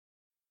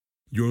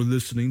You're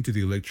listening to the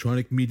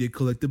Electronic Media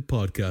Collective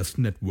Podcast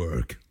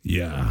Network.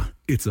 Yeah,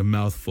 it's a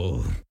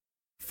mouthful.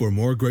 For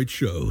more great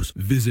shows,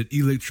 visit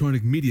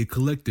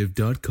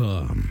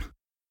electronicmediacollective.com.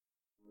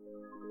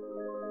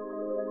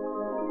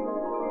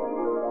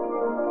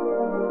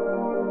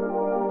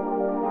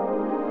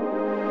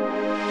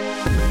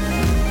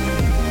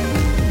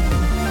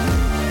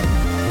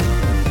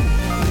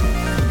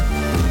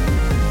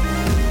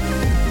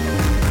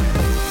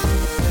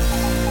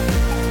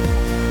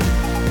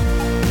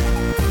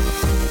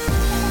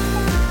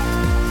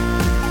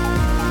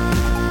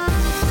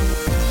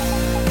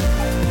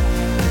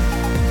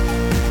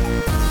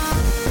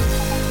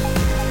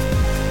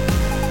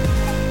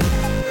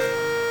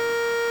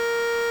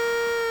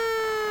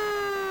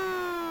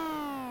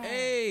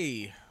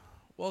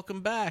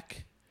 Welcome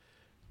back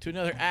to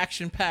another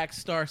action-packed,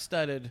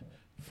 star-studded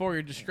For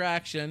Your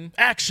Distraction.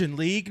 Action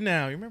League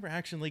Now. You remember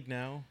Action League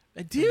Now?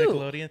 I do.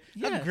 Nickelodeon.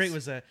 Yes. How great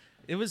was that?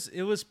 It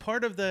was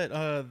part of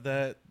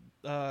that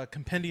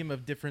compendium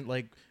of different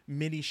like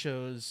mini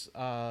shows.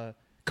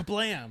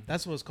 Kablam.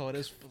 That's what it's called.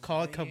 It's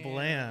called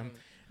Kablam.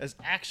 As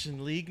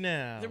Action League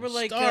Now. They were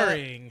like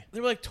starring. they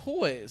were like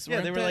toys. Yeah,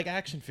 weren't they were like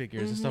action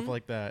figures and stuff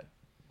like that.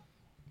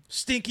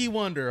 Stinky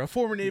Wonder, a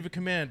former Navy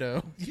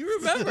commando. You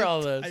remember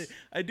all this?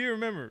 I do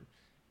remember.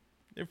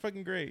 They're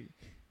fucking great.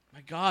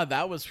 My God,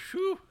 that was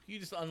whew, you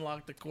just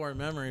unlocked the core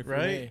memory for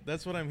right? me.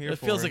 That's what I'm here for. It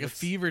feels like a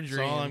fever dream.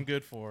 That's all I'm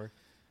good for.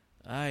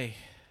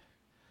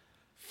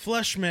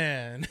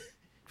 Fleshman.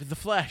 With the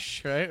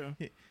flesh, right?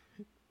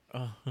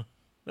 Oh,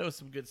 that was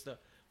some good stuff.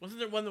 Wasn't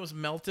there one that was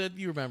melted?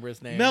 You remember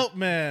his name?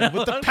 Meltman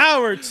with the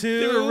power to.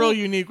 They were real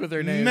unique with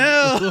their names.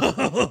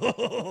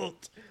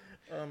 Melt.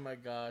 Oh my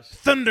gosh.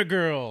 Thunder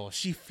Girl.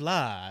 She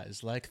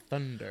flies like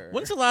thunder.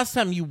 When's the last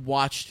time you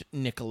watched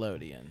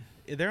Nickelodeon?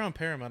 They're on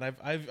Paramount.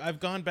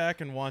 I've gone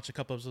back and watched a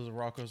couple episodes of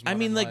Rocko's Modern I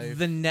mean, like Life.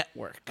 the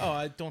network. Oh,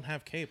 I don't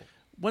have cable.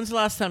 When's the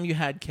last time you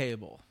had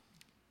cable?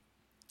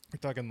 We're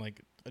talking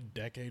like a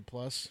decade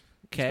plus.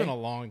 Okay. It's been a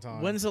long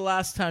time. When's the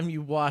last time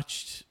you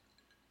watched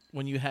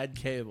when you had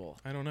cable?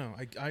 I don't know.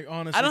 I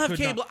honestly I don't have could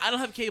cable. not- I don't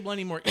have cable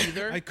anymore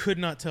either. I could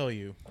not tell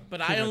you.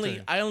 But Could I not tell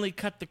you. only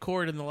cut the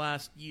cord in the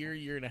last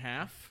year and a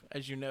half.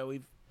 As you know,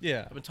 I've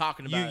been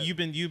talking about you've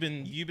been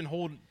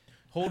holding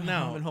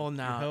out. I've been holding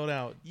You've out. held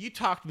out. You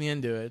talked me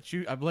into it.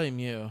 I blame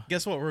you.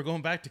 Guess what? We're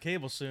going back to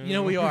cable soon. You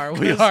know we are.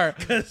 We are.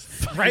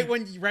 right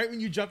when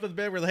you jumped on the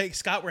bed, we're like, hey,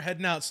 Scott, we're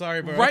heading out.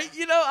 Sorry, bro. Right?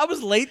 You know, I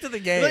was late to the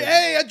game. Like,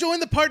 hey, I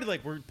joined the party.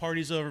 Like,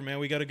 party's over, man.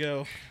 We gotta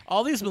go.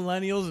 All these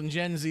millennials and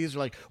Gen Zs are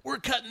like, we're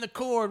cutting the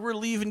cord. We're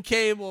leaving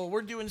cable.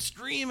 We're doing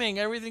streaming.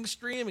 Everything's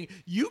streaming.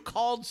 You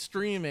called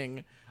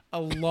streaming a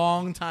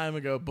long time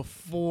ago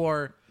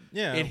before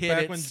it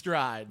hit its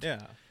stride. Yeah.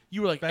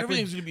 You were like,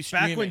 everything's going to be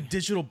streaming. Back when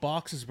digital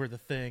boxes were the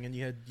thing and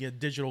you had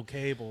digital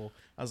cable,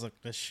 I was like,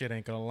 this shit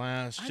ain't gonna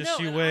last.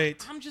 You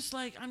wait. I'm just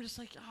like,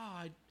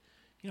 oh,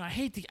 I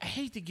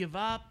hate to give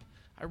up.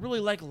 I really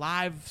like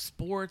live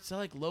sports. I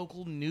like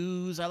local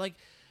news.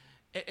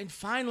 And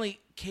finally,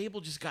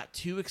 cable just got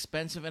too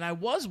expensive, and I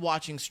was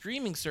watching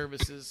streaming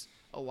services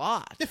a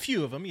lot. A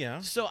few of them,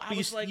 yeah. So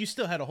you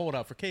still had a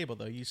holdout for cable,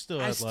 though. You still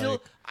had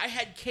I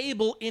had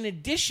cable in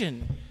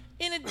addition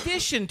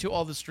to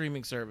all the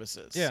streaming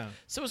services. Yeah.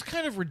 So it was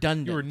kind of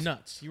redundant. You were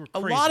nuts. You were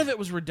crazy. A lot of it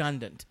was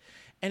redundant.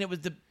 And I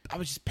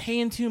was just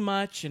paying too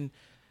much and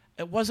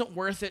it wasn't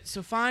worth it.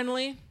 So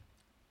finally,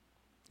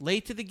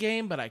 late to the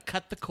game, but I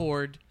cut the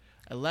cord.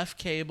 I left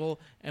cable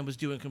and was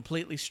doing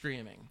completely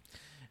streaming.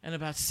 And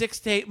about 6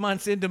 to 8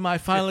 months into my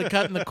finally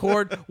cutting the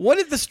cord, what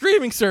did the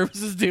streaming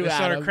services do? They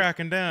started Adam?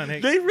 cracking down. Hey,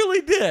 They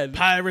really did.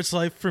 Pirate's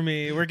life for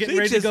me. We're getting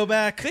ready to go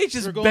back. They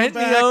just We're going bent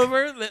back. me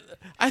over.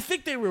 I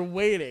think they were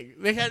waiting.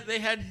 They had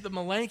the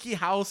Malanky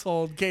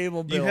household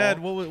cable bill. You had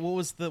what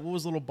was the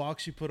little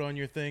box you put on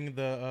your thing?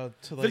 The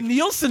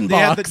Nielsen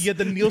box. You had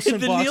the Nielsen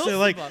The box. Nielsen They're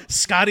like, box.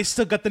 Scotty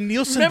still got the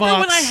Nielsen Remember box.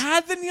 when I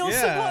had the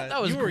Nielsen box? That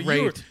was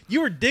great.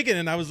 You were digging,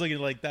 and I was looking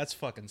like, that's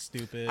fucking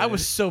stupid. I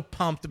was so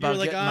pumped about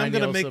getting my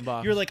Nielsen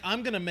box. You're like,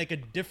 I'm gonna make a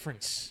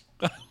difference.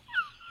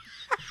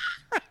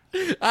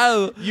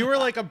 Oh, You were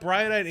like a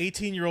bright-eyed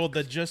 18-year-old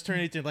that just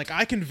turned 18. Like,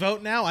 I can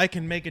vote now. I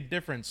can make a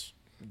difference.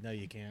 No,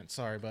 you can't.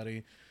 Sorry,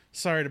 buddy.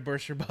 Sorry to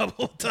burst your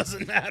bubble. It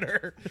doesn't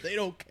matter. They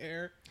don't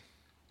care.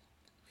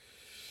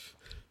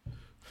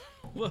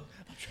 well,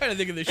 I'm trying to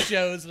think of the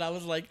shows, and I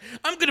was like,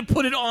 I'm gonna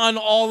put it on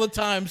all the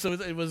time, so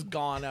it was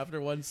gone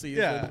after one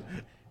season. Yeah.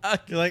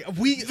 You're like,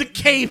 The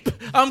Cape.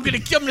 I'm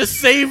gonna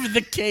save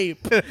the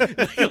Cape.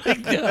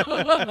 Like,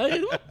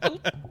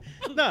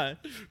 no. no,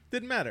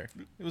 didn't matter.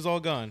 It was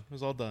all gone. It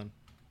was all done.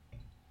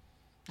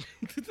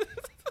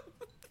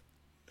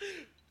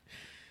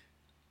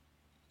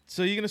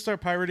 So you gonna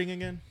start pirating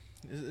again?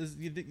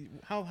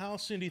 How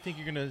soon do you think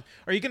you're gonna?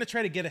 Are you gonna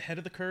try to get ahead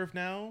of the curve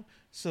now,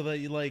 so that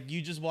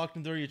you just walked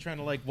in the door, you're trying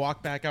to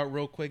walk back out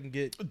real quick and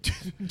get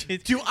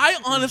Do I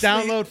honestly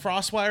download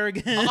FrostWire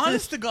again?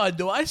 Honest to God,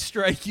 do I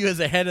strike you as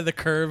a head of the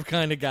curve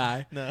kind of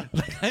guy? No.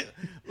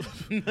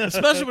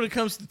 Especially when it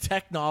comes to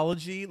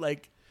technology,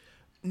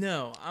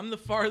 no, I'm the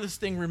farthest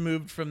thing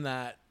removed from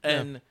that,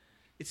 and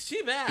it's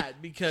too bad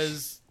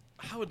because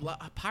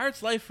a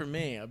pirate's life for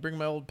me. I bring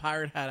my old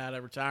pirate hat out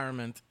of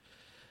retirement.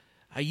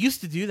 I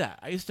used to do that.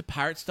 I used to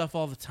pirate stuff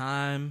all the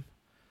time.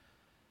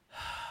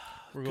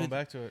 We're going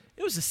back to it.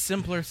 It was a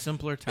simpler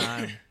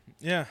time.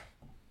 Yeah.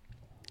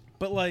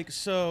 But, like,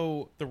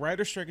 so the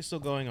writer's strike is still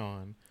going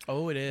on.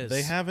 Oh, it is.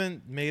 They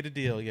haven't made a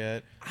deal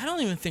yet. I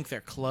don't even think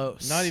they're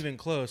close. Not even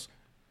close.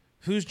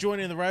 Who's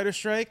joining the writer's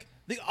strike?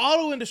 The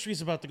auto industry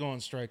is about to go on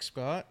strike,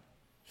 Scott.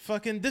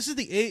 Fucking, this is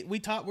the age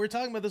we were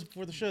talking about this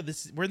before the show.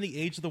 We're in the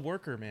age of the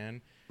worker,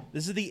 man.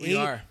 This is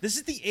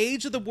the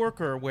age of the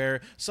worker.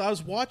 Where I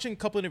was watching a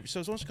couple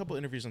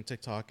interviews on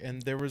TikTok,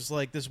 and there was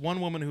like this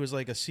one woman who was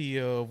like a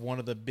CEO of one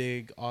of the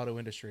big auto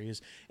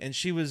industries, and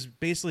she was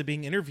basically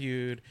being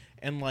interviewed,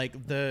 and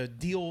like the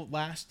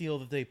last deal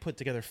that they put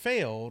together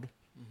failed.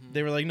 Mm-hmm.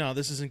 They were like, no,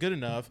 this isn't good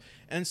enough,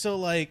 and so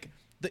like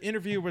the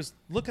interviewer was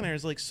looking at her,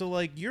 is like, so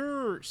like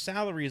your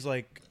salary is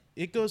like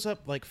it goes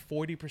up like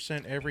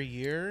 40% every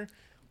year.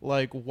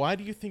 Like, why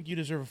do you think you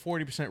deserve a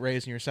 40%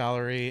 raise in your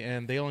salary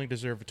and they only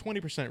deserve a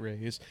 20%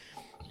 raise?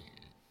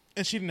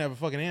 And she didn't have a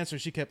fucking answer.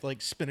 She kept,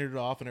 like, spinning it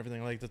off and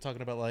everything, like, they're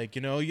talking about, like,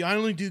 you know, I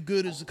only do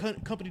good as the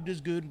company does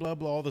good, blah,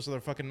 blah, all this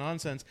other fucking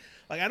nonsense.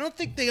 Like, I don't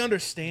think they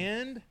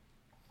understand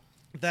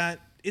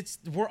that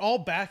we're all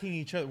backing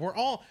each other.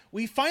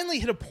 We finally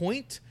hit a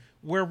point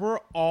where we're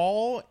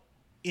all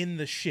in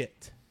the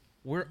shit.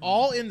 We're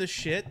all in the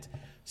shit,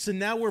 so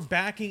now we're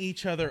backing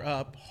each other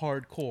up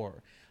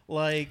hardcore.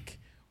 Like...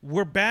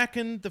 We're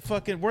backing the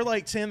fucking... We're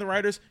like saying the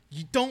writers,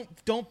 you don't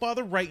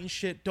bother writing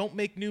shit. Don't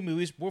make new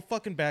movies. We'll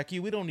fucking back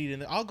you. We don't need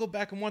it. I'll go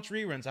back and watch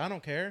reruns. I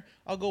don't care.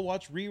 I'll go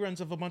watch reruns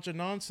of a bunch of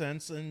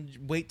nonsense and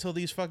wait till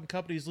these fucking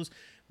companies lose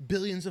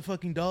billions of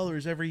fucking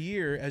dollars every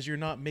year as you're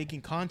not making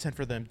content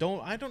for them.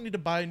 I don't need to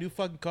buy a new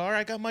fucking car.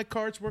 I got my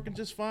car. It's working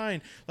just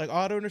fine. Like,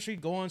 auto industry,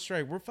 go on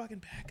strike. We're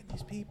fucking backing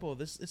these people.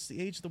 It's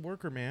the age of the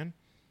worker, man.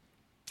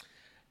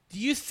 Do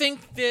you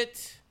think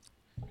that...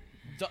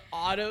 The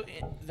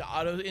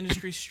auto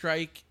industry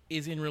strike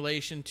is in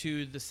relation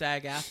to the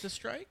SAG-AFTRA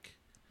strike?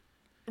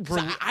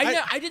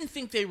 I didn't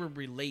think they were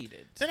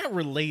related. They're not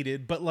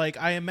related, but like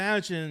I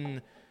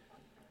imagine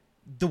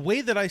the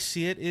way that I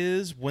see it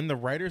is when the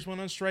writers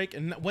went on strike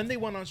and when they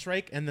went on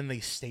strike and then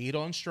they stayed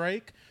on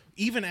strike.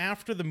 Even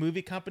after the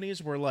movie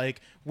companies were like,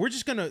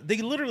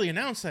 they literally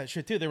announced that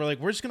shit too. They were like,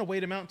 we're just going to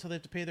wait them out until they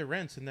have to pay their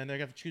rents. And then they're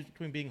going to have to choose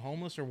between being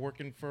homeless or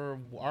working for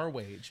our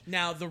wage.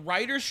 Now, the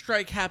writer's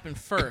strike happened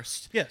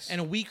first. Yes. And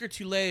a week or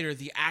two later,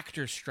 the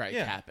actor's strike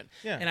happened.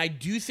 Yeah. And I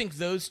do think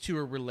those two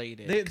are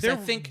related.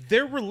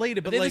 They're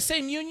related, but they're like, the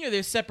same union or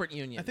they're separate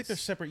unions? I think they're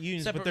separate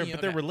unions, but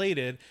they're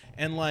related.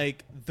 And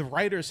like the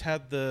writers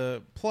had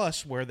the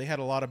plus where they had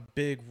a lot of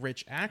big,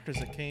 rich actors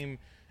that came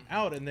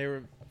out and they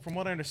were... From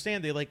what I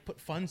understand, they like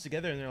put funds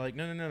together and they're like,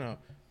 no.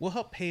 We'll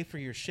help pay for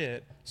your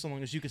shit so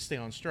long as you can stay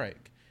on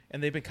strike.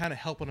 And they've been kind of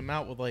helping them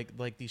out with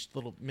like these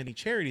little mini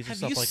charities and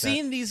stuff like that. Have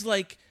you seen these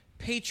like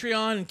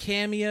Patreon and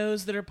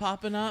cameos that are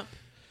popping up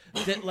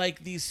that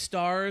like these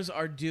stars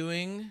are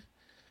doing?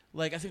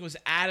 Like I think it was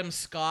Adam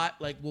Scott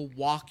like will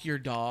walk your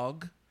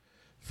dog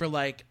for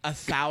like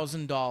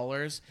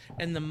 $1,000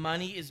 and the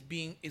money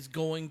is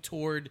going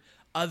toward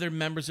other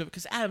members of it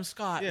because Adam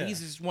Scott, he's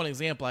just one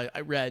example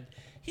I read.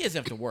 He doesn't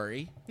have to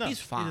worry. No, he's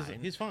fine.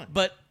 He's fine.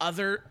 But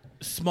other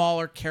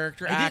smaller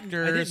character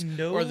actors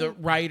or the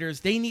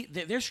writers,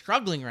 they're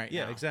struggling right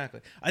now. Yeah,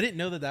 exactly. I didn't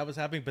know that was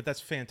happening, but that's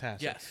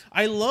fantastic. Yes.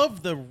 I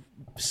love the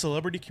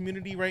celebrity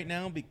community right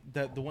now,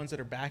 the ones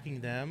that are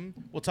backing them.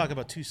 We'll talk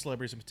about two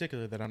celebrities in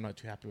particular that I'm not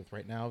too happy with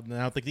right now. And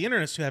I don't think the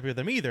internet's too happy with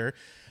them either.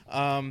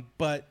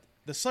 But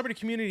the celebrity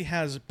community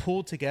has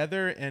pulled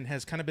together and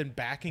has kind of been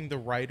backing the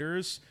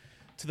writers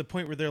to the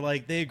point where they're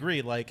like, they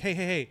agree, like,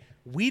 hey,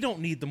 we don't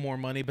need the more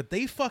money, but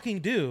they fucking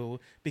do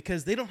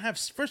because they don't have,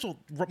 first of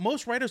all,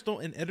 most writers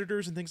don't, and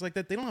editors and things like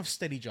that, they don't have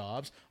steady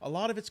jobs. A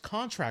lot of it's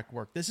contract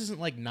work. This isn't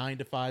like 9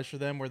 to 5s for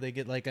them where they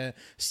get like a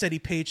steady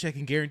paycheck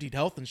and guaranteed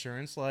health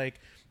insurance.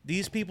 Like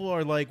these people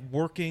are like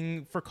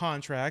working for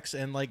contracts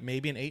and like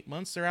maybe in 8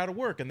 months they're out of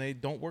work and they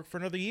don't work for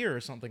another year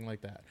or something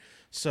like that.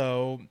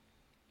 So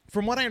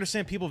from what I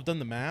understand, people have done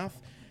the math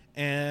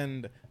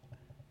and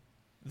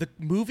the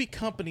movie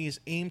companies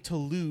aim to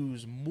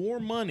lose more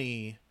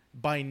money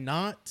by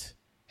not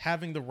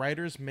having the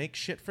writers make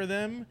shit for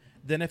them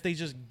than if they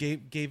just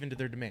gave into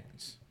their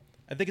demands.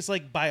 I think it's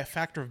like by a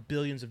factor of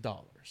billions of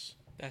dollars.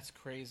 That's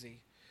crazy.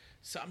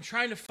 So I'm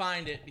trying to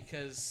find it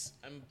because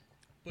I'm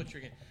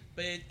butchering it.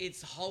 But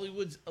it's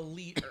Hollywood's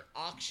elite are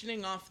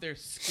auctioning off their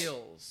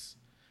skills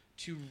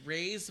to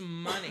raise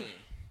money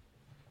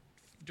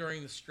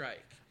during the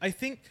strike. I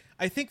think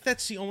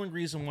that's the only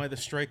reason why the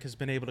strike has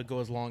been able to go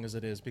as long as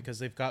it is, because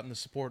they've gotten the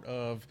support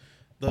of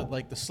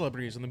the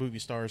celebrities and the movie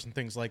stars and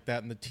things like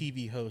that and the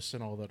TV hosts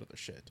and all that other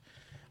shit.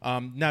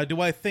 Now,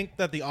 do I think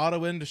that the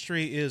auto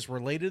industry is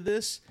related to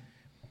this?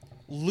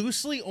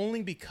 Loosely,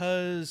 only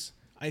because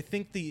I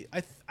think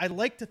I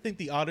like to think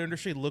the auto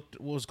industry looked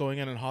at what was going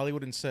on in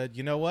Hollywood and said,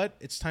 you know what?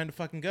 It's time to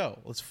fucking go.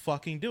 Let's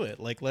fucking do it.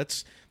 Like,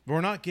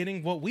 we're not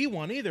getting what we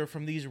want either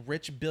from these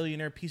rich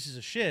billionaire pieces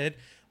of shit.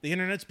 the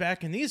internet's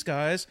backing these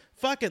guys.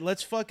 Fuck it,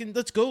 let's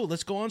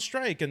go on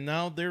strike. And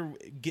now they're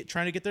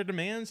trying to get their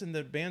demands, and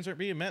the demands aren't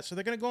being met, so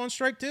they're gonna go on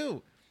strike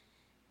too.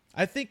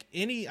 I think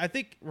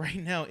right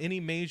now any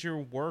major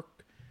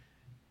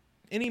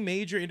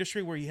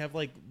industry where you have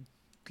like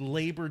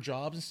labor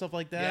jobs and stuff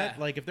like that,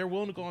 like if they're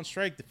willing to go on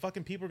strike, the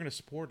fucking people are gonna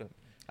support them.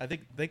 I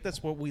think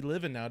that's what we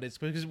live in nowadays,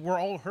 because we're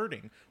all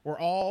hurting.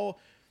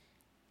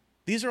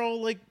 These are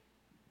all like,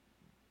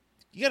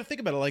 you got to think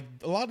about it. Like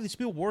a lot of these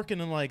people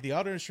working in like the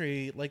auto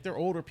industry, like they're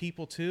older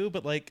people too,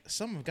 but like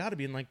some have got to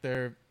be in like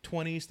their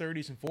 20s,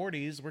 30s, and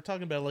 40s. We're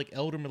talking about like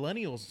elder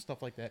millennials and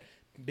stuff like that.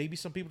 Maybe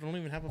some people don't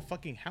even have a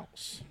fucking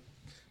house.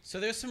 So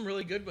there's some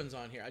really good ones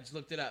on here. I just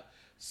looked it up.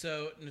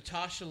 So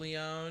Natasha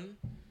Lyonne,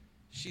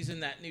 she's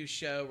in that new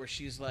show where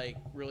she's like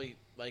really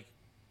like,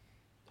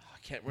 I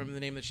can't remember the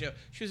name of the show.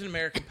 She was in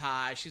American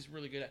Pie. She's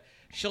really good at.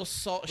 Was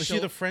she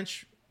the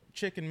French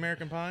chick in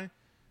American Pie?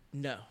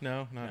 No,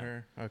 not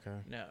her. Okay,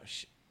 no,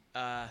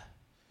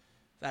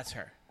 that's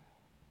her.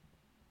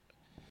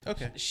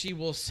 Okay, she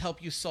will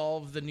help you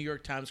solve the New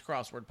York Times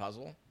crossword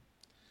puzzle.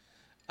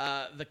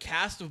 The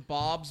cast of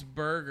Bob's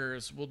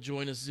Burgers will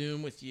join a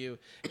Zoom with you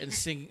and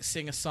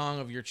sing a song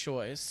of your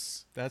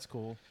choice. That's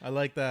cool. I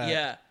like that.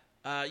 Yeah.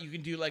 You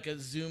can do like a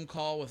Zoom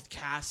call with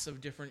casts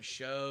of different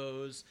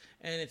shows,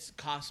 and it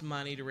costs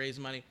money to raise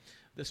money.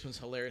 This one's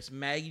hilarious.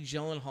 Maggie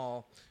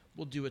Gyllenhaal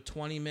will do a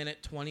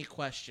 20-minute, 20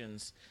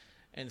 questions,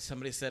 and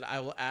somebody said, I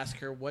will ask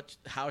her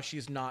how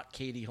she's not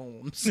Katie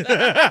Holmes.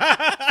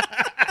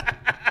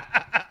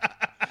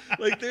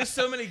 Like, there's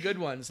so many good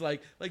ones.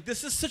 Like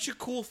this is such a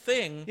cool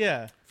thing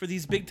for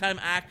these big-time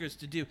actors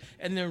to do.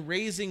 And they're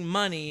raising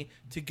money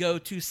to go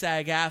to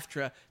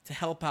SAG-AFTRA to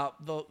help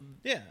out the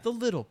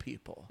little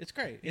people. It's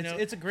great.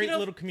 It's a great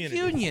little community.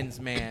 Unions,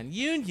 man.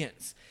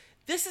 Unions.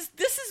 This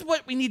is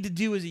what we need to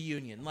do as a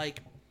union.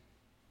 Like,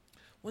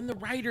 when the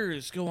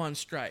writers go on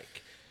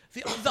strike.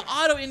 The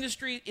auto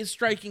industry is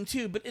striking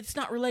too, but it's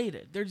not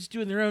related. They're just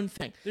doing their own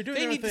thing.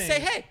 They need to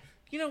say, hey,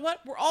 you know what?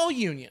 We're all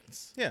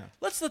unions. Yeah.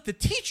 Let's let the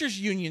teachers'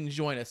 union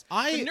join us.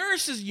 The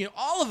nurses' union,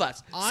 all of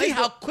us. See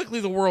how quickly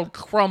the world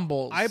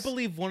crumbles. I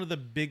believe one of the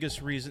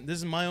biggest reasons, this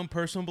is my own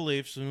personal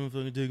belief, so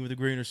I'm doing with a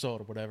grain of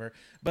salt or whatever,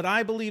 but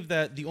I believe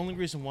that the only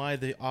reason why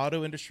the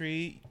auto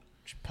industry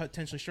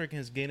potentially striking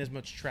has gained as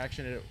much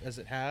traction as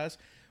it has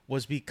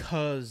was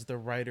because the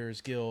Writers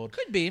Guild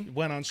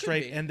went on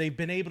strike, and they've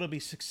been able to be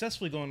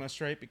successfully going on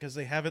strike because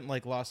they haven't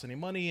like lost any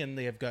money, and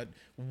they have got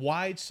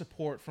wide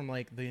support from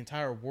like the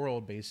entire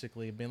world,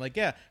 basically being like,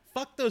 yeah,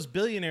 fuck those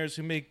billionaires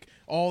who make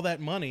all that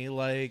money,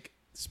 like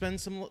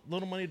spend some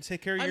little money to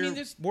take care of your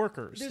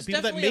workers, there's the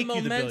people that definitely make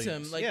a momentum. you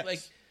the billions. Like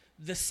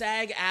the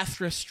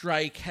SAG-AFTRA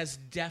strike has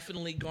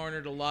definitely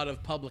garnered a lot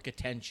of public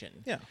attention.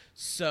 Yeah.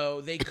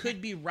 So they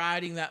could be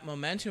riding that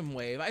momentum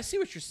wave. I see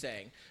what you're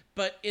saying.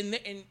 But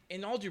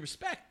in all due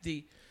respect,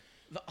 the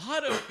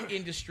auto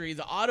industry,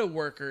 the auto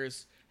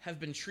workers have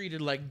been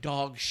treated like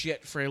dog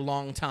shit for a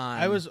long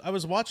time. I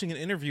was watching an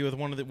interview with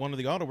one of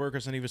the auto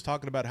workers, and he was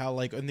talking about how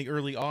like in the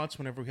early aughts,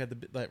 whenever we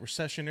had that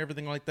recession and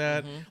everything like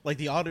that, like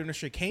the auto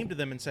industry came to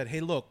them and said,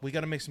 "Hey, look, we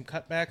got to make some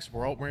cutbacks.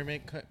 We're going to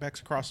make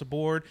cutbacks across the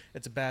board.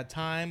 It's a bad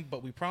time,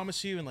 but we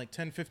promise you in like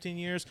 10, 15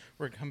 years,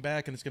 we're going to come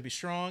back and it's going to be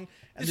strong."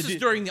 And this is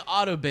during the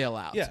auto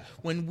bailouts,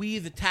 when we,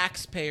 the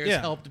taxpayers,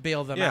 helped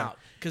bail them out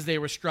because they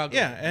were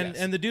struggling. Yeah,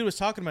 and the dude was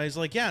talking about it. He's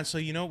like, yeah, so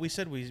you know what we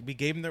said? We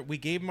gave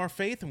him our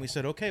faith, and we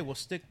said, okay, we'll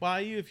stick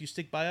by you if you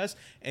stick by us.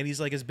 And he's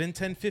like, it's been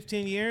 10,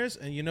 15 years,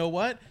 and you know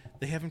what?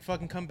 They haven't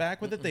fucking come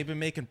back with it. They've been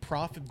making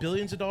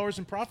billions of dollars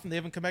in profit, and they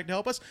haven't come back to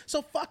help us.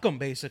 So fuck them,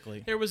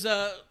 basically. There was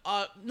a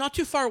not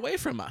too far away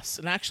from us,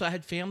 and actually I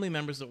had family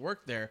members that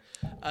worked there.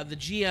 The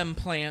GM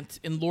plant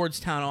in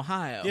Lordstown,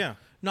 Ohio. Yeah.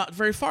 Not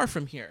very far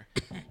from here.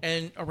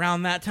 And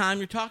around that time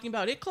you're talking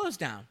about, it closed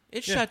down.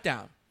 It shut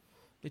down.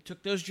 They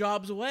took those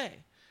jobs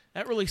away.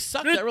 That really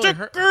sucked. That really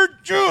hurt.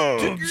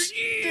 Jobs.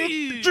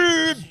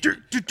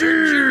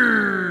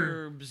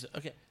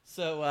 Okay,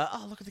 so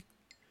look at the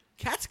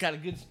cat's got a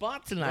good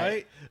spot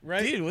tonight.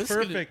 Right, dude.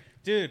 Perfect,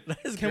 dude.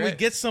 Can we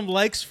get some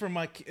likes from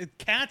my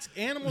cats?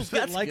 Animals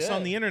get likes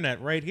on the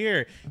internet right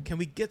here. Can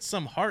we get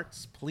some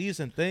hearts, please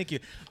and thank you?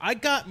 I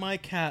got my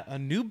cat a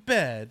new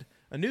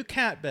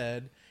cat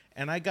bed.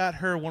 And I got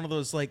her one of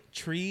those like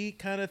tree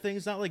kind of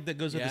things, not like that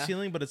goes up the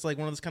ceiling, but it's like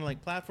one of those kind of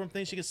like platform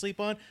things she can sleep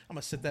on. I'm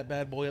gonna set that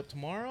bad boy up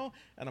tomorrow,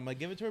 and I'm gonna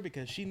give it to her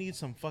because she needs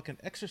some fucking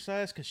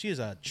exercise because she is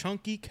a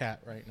chunky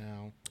cat right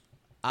now.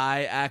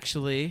 I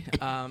actually,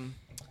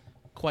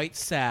 quite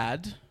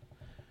sad.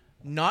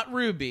 Not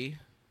Ruby.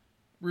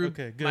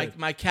 Okay, good.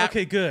 My cat.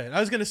 Okay, good. I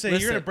was gonna say,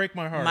 you're gonna break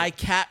my heart. My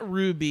cat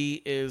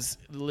Ruby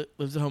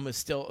lives at home, is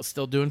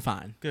still doing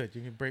fine. Good,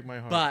 you can break my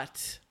heart.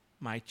 But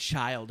my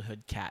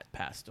childhood cat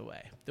passed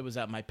away. That was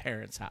at my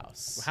parents'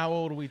 house. How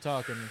old are we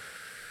talking?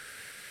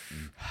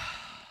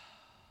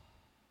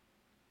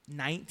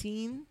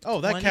 19.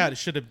 Oh, that 20? cat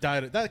should have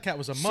died. That cat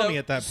was a mummy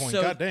at that point.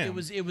 Goddamn.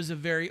 It was a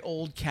very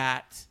old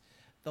cat.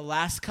 The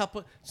last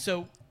couple.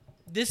 So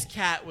this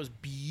cat was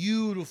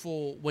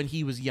beautiful when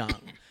he was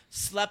young.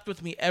 slept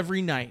with me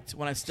every night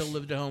when I still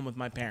lived at home with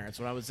my parents,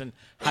 when I was in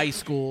high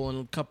school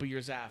and a couple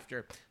years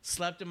after.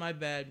 Slept in my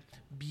bed.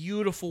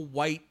 Beautiful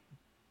white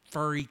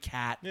furry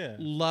cat. Yeah.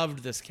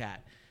 Loved this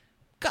cat.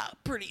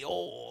 Got pretty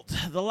old.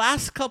 The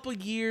last couple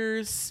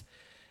years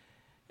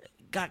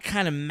got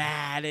kind of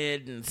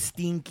matted and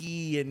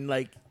stinky and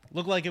like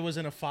Looked like it was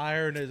in a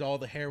fire and all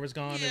the hair was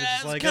gone. Yeah, it was just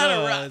it's like, kinda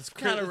oh, rough, it's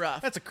kinda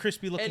rough. That's a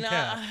crispy looking and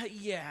cat.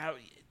 yeah,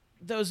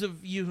 those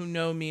of you who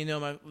know me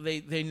know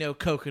they know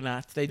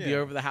Coconuts. They'd be Yeah.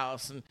 over the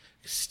house and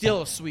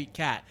still a sweet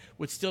cat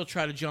would still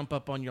try to jump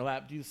up on your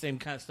lap, do the same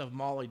kind of stuff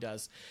Molly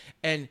does,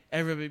 and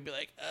everybody would be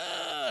like,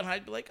 and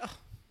I'd be like, oh,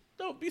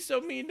 don't be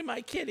so mean to my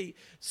kitty.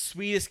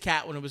 Sweetest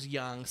cat when it was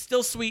young,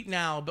 still sweet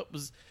now, but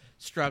was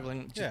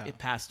struggling. Just, Yeah. It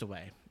passed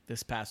away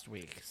this past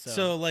week.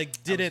 So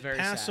like, did was it very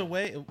pass sad.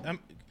 away?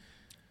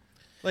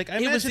 Like, I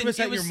It was imagine in- it was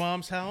it at was- your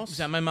mom's It house. was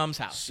at my mom's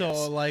house. So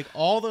yes. like,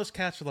 all those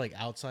cats are like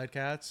outside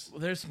cats. Well,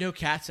 there's no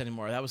cats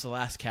anymore. That was the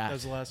last cat. That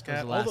was the last cat.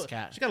 That was the last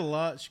cat. She got a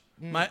lot.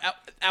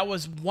 I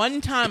was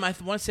one time. I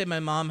want to say my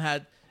mom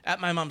had at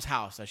my mom's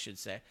house. I should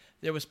say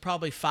there was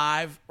probably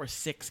 5 or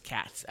 6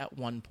 cats at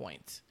one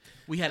point.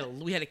 We had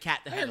a cat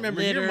that I had remember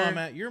a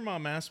litter. your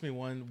mom asked me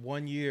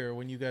one year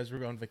when you guys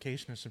were on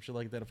vacation or some shit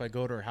like that if I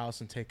go to her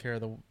house and take care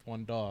of the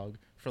one dog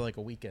for like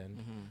a weekend.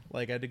 Mm-hmm.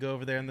 Like I had to go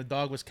over there and the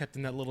dog was kept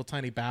in that little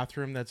tiny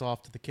bathroom that's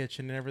off to the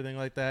kitchen and everything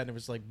like that, and it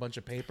was like a bunch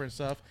of paper and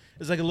stuff. It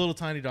was like a little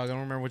tiny dog. I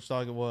don't remember which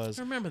dog it was.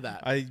 I remember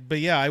that. But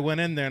yeah, I went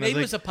in there and Maybe I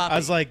it was, was like, a puppy. I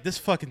was like, this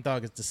fucking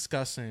dog is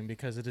disgusting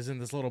because it is in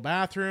this little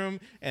bathroom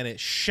and it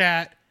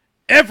shat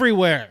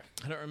everywhere.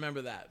 I don't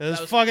remember that. It was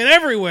That was- fucking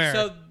everywhere.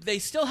 So they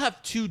still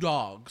have 2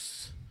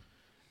 dogs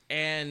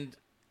and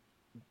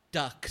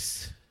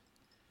ducks.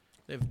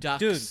 They have ducks.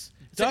 Dude, It's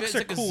ducks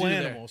like are a cool zoo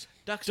there. animals.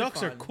 Ducks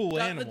Ducks are fun. cool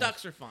animals. The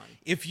ducks are fun.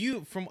 If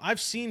you I've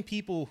seen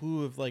people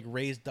who have like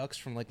raised ducks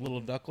from like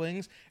little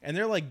ducklings, and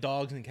they're like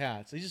dogs and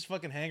cats. They just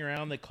fucking hang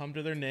around. They come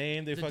to their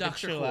name. They The fucking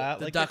ducks are chill cool. out.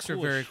 The Like, ducks they're are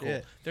cool as very cool.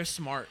 shit. They're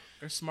smart.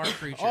 They're smart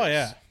creatures. Oh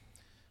yeah,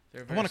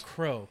 They're I very want a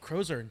crow.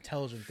 Crows are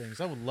intelligent things.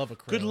 I would love a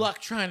crow. Good luck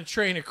trying to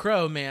train a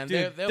crow, man.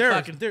 dude.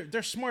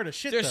 They're smart as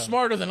shit. they're though.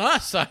 smarter than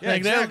us. I Yeah, think.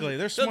 exactly.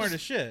 They're They'll smart just-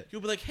 as shit.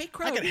 You'll be like, "Hey,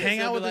 crow, I could do hang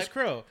this." out They'll with be this like,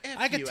 crow. "F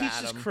I could you, teach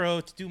this Adam."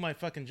 crow to do my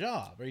fucking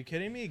job. Are you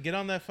kidding me? Get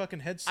on that fucking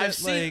headset. I've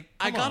seen. like,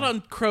 I come got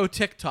on crow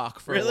TikTok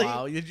for Really? a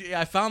while.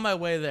 I found my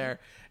way there,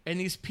 and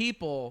these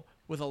people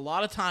with a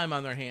lot of time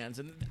on their hands,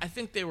 and I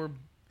think they were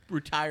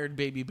retired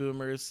baby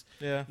boomers.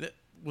 Yeah.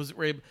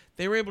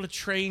 They were able to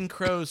train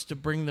crows to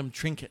bring them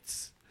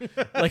trinkets.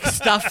 Like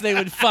stuff they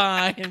would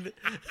find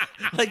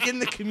like in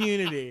the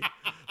community.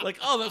 Like,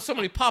 oh,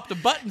 somebody popped a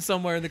button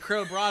somewhere and the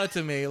crow brought it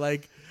to me.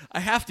 Like, I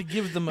have to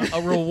give them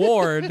a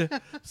reward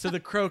so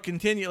the crow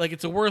continue. Like,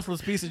 it's a worthless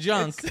piece of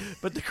junk,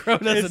 but the crow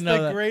doesn't It's know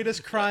the that.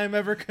 greatest crime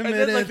ever And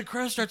committed. then, like, the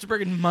crow starts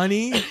bringing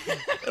money,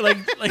 like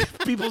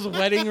people's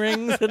wedding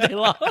rings that they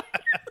lost.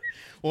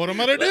 what am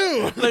I gonna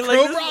do? The Like,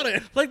 crow this, brought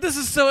it. Like, this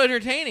is so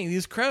entertaining.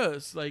 These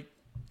crows, like,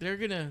 they're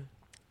gonna.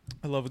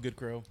 I love a good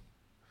crow.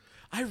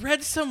 I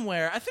read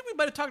somewhere, I think we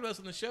might have talked about this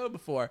on the show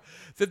before,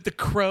 that the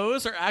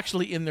crows are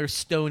actually in their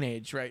Stone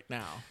Age right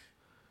now.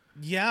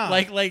 Yeah.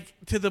 Like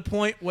to the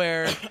point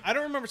where I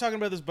don't remember talking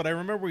about this, but I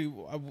remember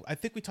I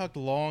think we talked a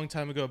long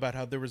time ago about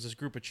how there was this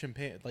group of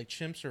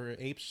chimps or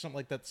apes or something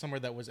like that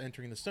somewhere that was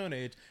entering the Stone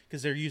Age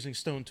because they're using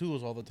stone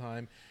tools all the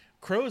time.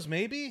 Crows,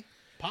 maybe,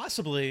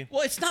 possibly.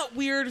 well, it's not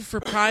weird for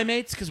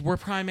primates because we're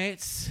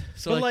primates.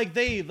 So But like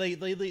they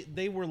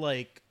were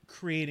like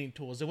creating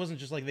tools. It wasn't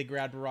just like they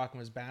grabbed a rock and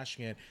was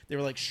bashing it. They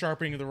were like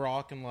sharpening the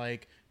rock and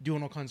like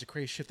doing all kinds of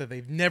crazy shit that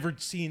they've never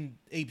seen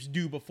apes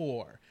do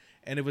before.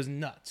 And it was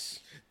nuts.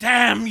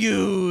 damn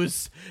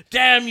yous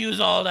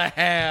all to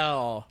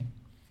hell.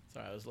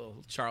 Sorry, I was a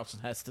little Charleston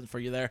Heston for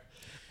you there.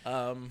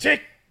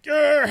 Take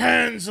your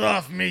hands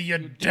off me, you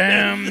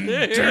damn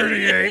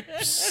dirty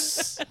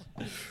apes.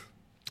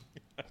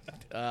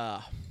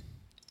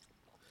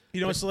 You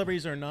know what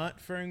celebrities are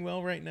not faring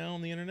well right now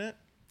on the internet?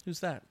 Who's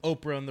that?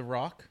 Oprah and The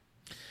Rock.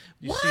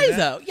 You see Why that?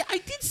 though? Yeah, I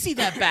did see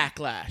that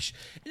backlash,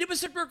 and it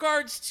was in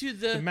regards to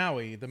the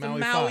Maui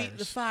fires.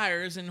 the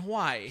fires in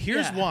Hawaii.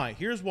 Here's Yeah. why.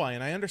 Here's why.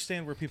 And I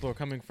understand where people are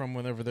coming from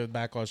whenever they're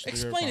backlash.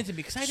 Explain it to me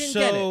because I didn't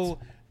get it.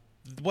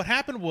 What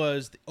happened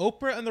was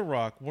Oprah and The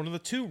Rock, one of the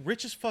 2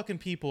 richest fucking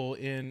people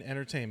in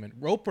entertainment.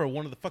 Oprah,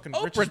 one of the fucking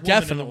richest Oprah women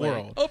definitely. in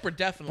the world. Oprah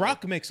definitely.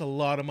 Brock makes a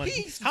lot of money.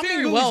 He's many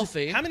very movies-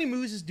 wealthy. How many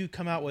movies do you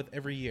come out with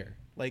every year?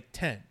 Like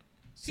 10.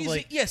 So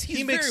He's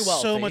he makes very so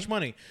wealthy. much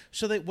money.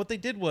 So what they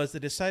did was they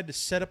decided to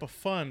set up a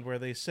fund where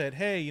they said,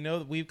 "Hey, you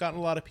know, we've gotten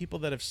a lot of people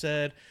that have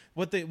said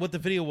what the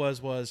video was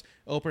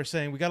Oprah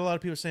saying we got a lot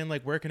of people saying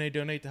like where can I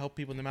donate to help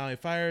people in the Maui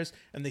fires?"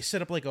 And they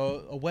set up like a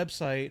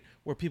website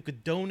where people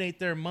could donate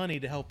their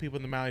money to help people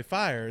in the Maui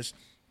fires.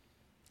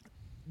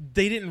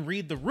 They didn't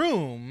read the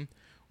room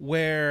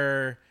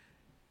where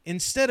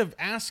instead of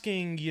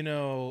asking, you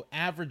know,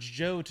 average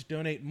Joe to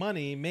donate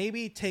money,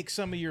 maybe take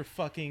some of your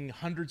fucking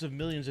hundreds of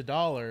millions of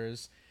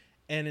dollars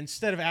and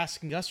instead of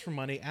asking us for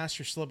money, ask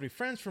your celebrity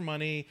friends for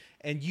money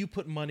and you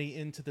put money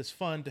into this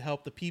fund to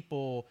help the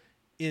people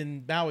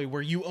in Maui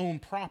where you own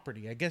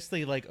property. I guess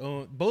they like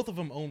own, both of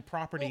them own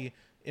property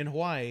in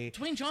Hawaii.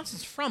 Dwayne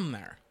Johnson's from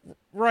there.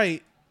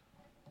 Right.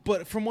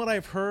 But from what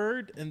I've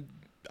heard, and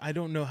I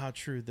don't know how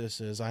true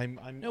this is.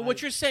 No,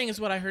 what you're saying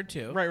is what I heard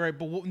too. Right.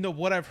 But no,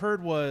 what I've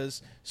heard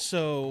was,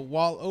 so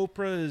while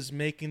Oprah is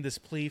making this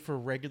plea for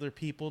regular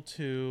people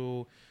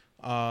to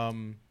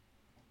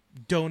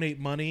donate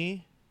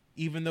money,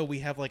 even though we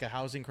have like a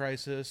housing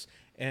crisis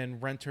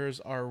and renters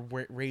are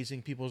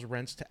raising people's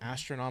rents to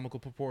astronomical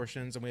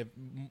proportions and we have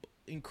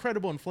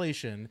incredible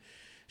inflation,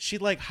 she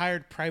like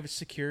hired private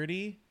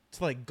security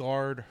to like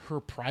guard her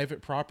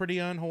private property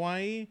on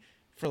Hawaii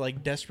for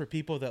like desperate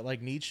people that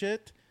like need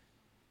shit.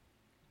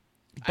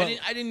 But,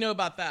 I didn't know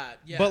about that.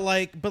 Yeah. But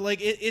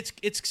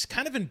it's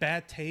kind of in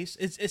bad taste.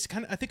 It's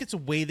kind of, I think it's a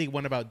way they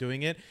went about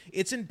doing it.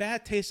 It's in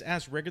bad taste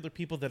as regular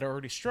people that are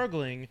already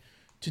struggling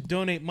to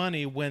donate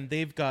money when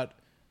they've got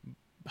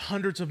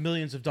hundreds of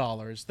millions of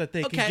dollars that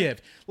they can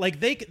give.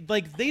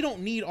 They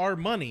don't need our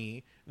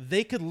money.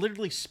 They could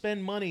literally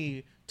spend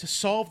money to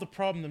solve the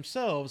problem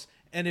themselves,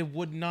 and it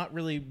would not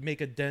really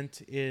make a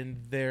dent in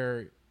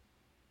their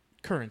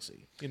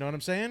currency. You know what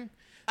I'm saying?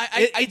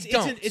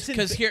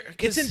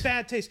 It's in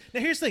bad taste. Now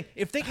here's the thing: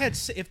 if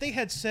they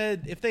had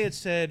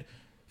said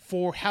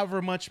for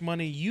however much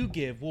money you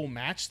give, we'll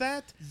match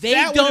that. They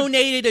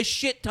donated a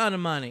shit ton of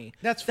money.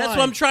 That's fine. That's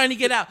what I'm trying to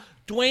get out.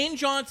 Dwayne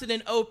Johnson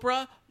and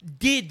Oprah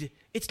did.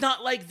 It's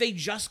not like they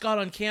just got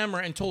on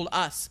camera and told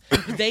us.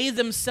 They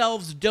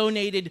themselves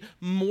donated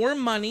more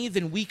money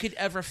than we could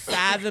ever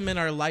fathom in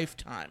our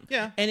lifetime.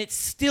 Yeah. And it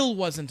still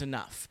wasn't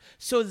enough.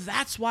 So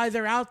that's why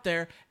they're out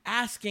there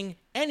asking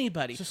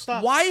anybody. So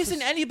stop. Why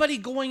isn't anybody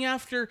going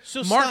after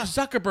Mark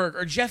Zuckerberg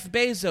or Jeff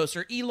Bezos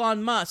or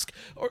Elon Musk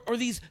or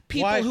these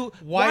people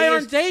why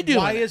aren't they doing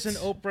it? Why isn't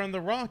Oprah and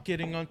The Rock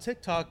getting on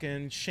TikTok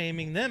and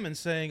shaming them and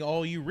saying,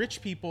 all you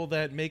rich people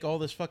that make all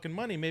this fucking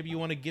money, maybe you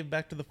want to give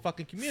back to the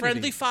fucking community?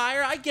 Friendly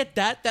fire, I get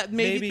that. That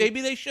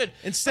maybe they should.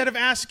 Instead of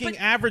asking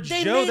average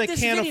Joe that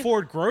can't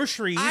afford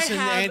groceries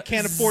and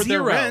can't afford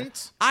their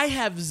rent. I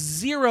have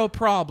zero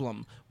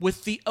problem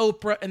with the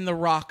Oprah and The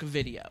Rock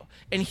video.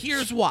 And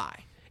here's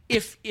why.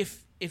 If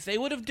they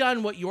would have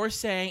done what you're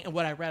saying and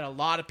what I read a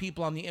lot of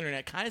people on the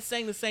internet kind of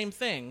saying the same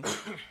thing,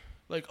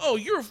 like, oh,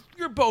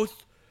 you're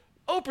both,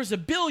 Oprah's a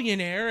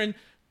billionaire and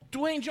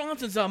Dwayne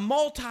Johnson's a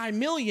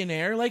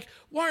multi-millionaire. Like,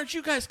 why aren't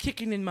you guys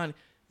kicking in money?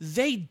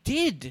 They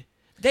did.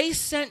 They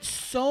sent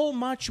so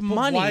much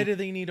money. Why do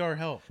they need our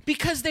help?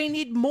 Because they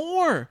need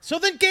more. So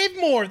then give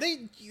more.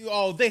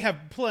 They have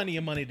plenty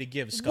of money to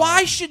give, Scott.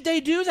 Why should they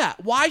do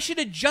that? Why should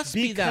it just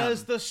be them?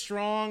 Because the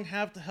strong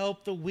have to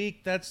help the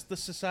weak. That's the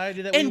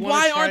society that we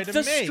want to try to make. And why aren't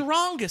the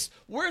strongest?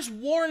 Where's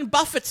Warren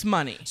Buffett's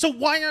money? So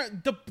why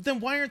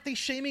aren't they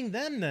shaming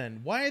them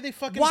then? Why are they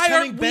fucking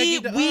coming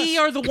begging to us? We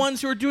are the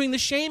ones who are doing the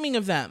shaming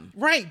of them.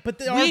 Right,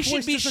 but we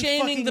should be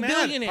shaming the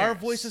billionaires. Our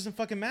voice doesn't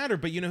fucking matter.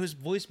 But you know whose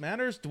voice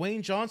matters?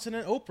 Dwayne Johnson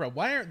and Oprah.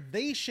 Why aren't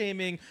they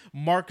shaming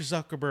Mark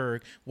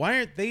Zuckerberg? Why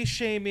aren't they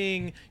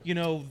shaming, the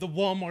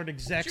Walmart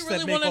execs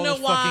that make all this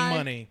fucking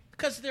money?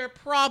 Because they're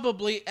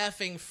probably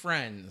effing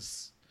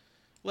friends.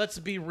 Let's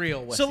be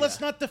real with you. So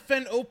let's not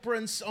defend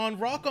Oprah on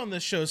Rock on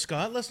this show,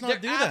 Scott. Let's not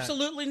do that.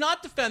 Absolutely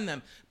not defend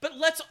them. But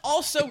let's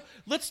also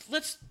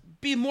let's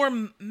be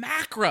more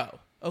macro.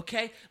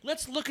 Okay,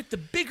 let's look at the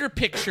bigger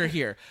picture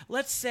here.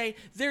 Let's say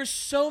there's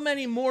so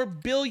many more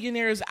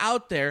billionaires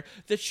out there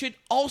that should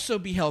also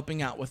be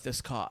helping out with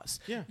this cause.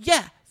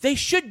 Yeah, they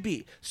should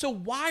be. So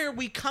why are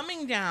we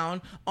coming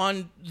down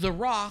on The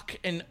Rock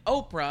and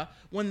Oprah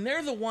when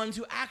they're the ones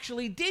who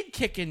actually did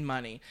kick in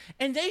money?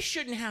 And they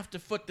shouldn't have to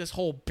foot this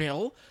whole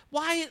bill.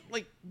 Why?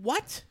 Like,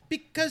 what?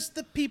 Because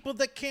the people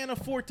that can't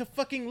afford to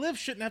fucking live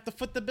shouldn't have to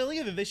foot the bill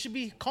either. They should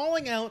be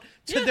calling out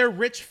to their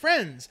rich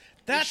friends.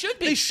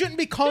 They shouldn't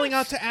be calling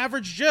out to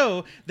average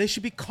Joe. They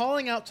should be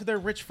calling out to their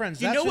rich friends.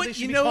 That's what they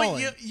should be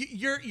calling.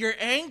 Your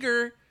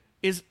anger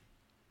is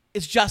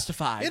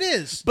justified. It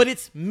is. But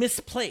it's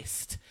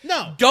misplaced.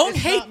 No. Don't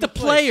hate the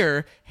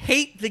player,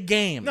 hate the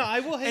game. No, I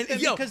will hate them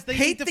because they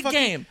hate need to the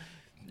game.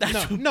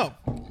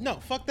 No,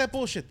 fuck that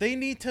bullshit. They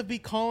need to be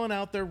calling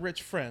out their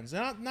rich friends.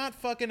 Not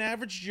fucking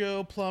average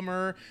Joe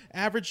plumber,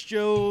 average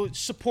Joe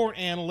support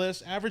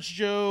analyst, average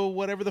Joe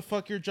whatever the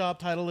fuck your job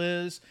title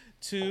is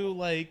to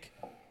like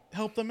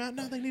help them out.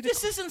 No, they need to.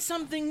 This isn't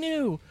something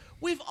new.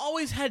 We've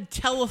always had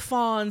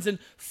telethons and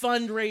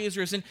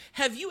fundraisers. And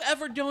have you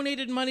ever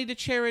donated money to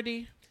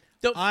charity?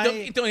 Don't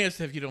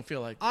answer if you don't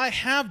feel like. I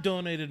have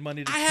donated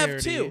money to charity. I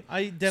have too.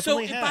 I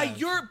definitely have.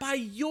 So by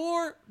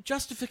your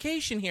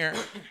justification here,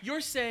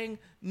 you're saying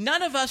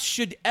none of us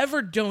should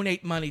ever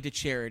donate money to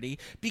charity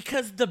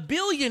because the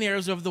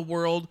billionaires of the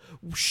world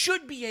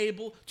should be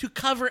able to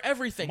cover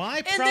everything.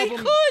 They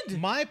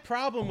could. My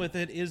problem with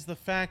it is the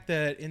fact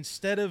that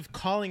instead of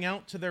calling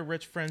out to their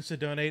rich friends to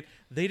donate,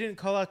 they didn't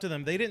call out to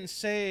them. They didn't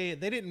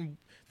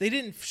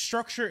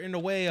structure it in a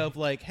way of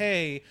like,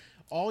 hey,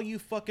 all you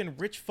fucking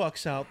rich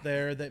fucks out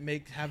there that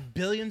have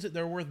billions,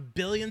 they're worth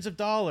billions of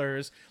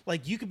dollars,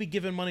 like, you could be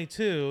given money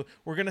too.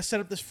 We're going to set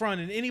up this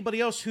fund, and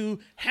anybody else who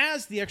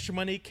has the extra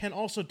money can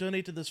also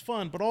donate to this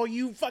fund. But all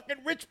you fucking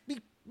rich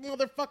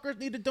motherfuckers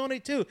need to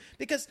donate too,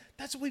 because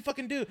that's what we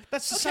fucking do.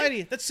 That's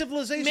society. That's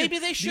civilization. Maybe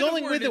they should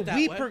have worded it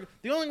that way.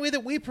 The only way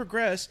that we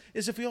progress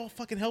is if we all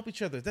fucking help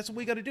each other. That's what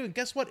we got to do. And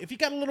guess what? If you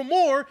got a little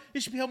more,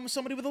 you should be helping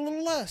somebody with a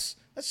little less.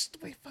 That's the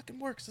way it fucking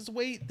works. That's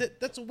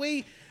the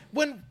way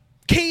when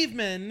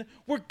cavemen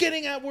were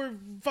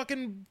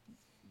fucking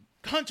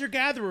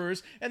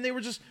hunter-gatherers, and they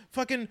were just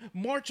fucking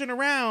marching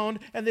around,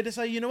 and they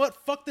decided, you know what,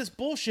 fuck this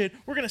bullshit,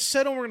 we're gonna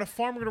settle, we're gonna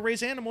farm, we're gonna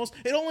raise animals.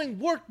 It only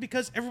worked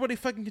because everybody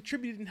fucking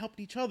contributed and helped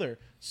each other.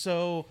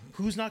 So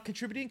who's not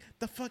contributing?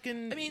 The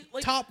fucking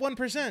top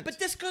 1%. But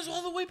this goes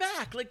all the way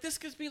back. Like, this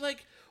could be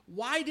like,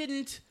 why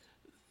didn't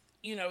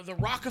the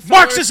Rockefellers...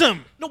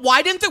 Marxism! No,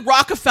 why didn't the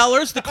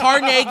Rockefellers, the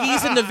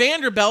Carnegies, and the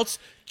Vanderbilts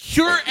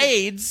cure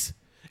AIDS?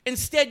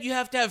 Instead, you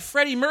have to have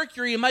Freddie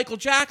Mercury and Michael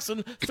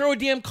Jackson throw a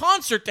damn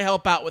concert to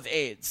help out with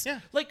AIDS. Yeah.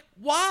 Like,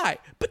 why?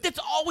 But that's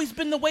always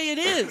been the way it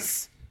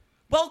is.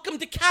 Welcome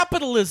to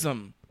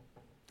capitalism.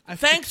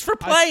 Thanks for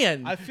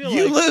playing. I feel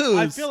you like, lose.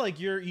 I feel like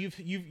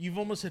you've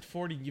almost hit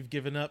 40. You've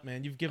given up,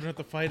 man. You've given up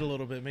the fight a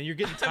little bit, man. You're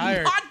getting tired.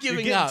 I'm not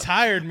giving You're up. getting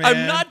tired, man.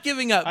 I'm not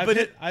giving up.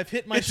 I've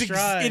hit my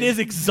stride. It is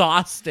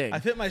exhausting.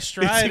 I've hit my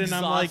stride, It's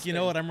and I'm like, you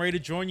know what? exhausting. I'm ready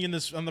to join you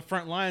on the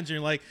front lines. And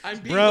you're like,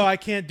 being bro, I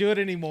can't do it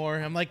anymore.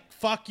 I'm like,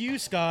 fuck you,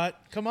 Scott.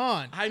 Come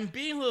on. I'm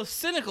being a little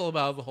cynical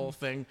about the whole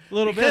thing. A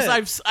little because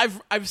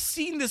bit. I've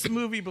seen this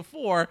movie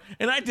before,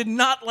 and I did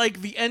not like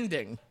the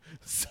ending.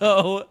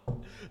 So,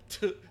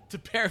 to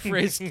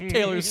paraphrase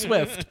Taylor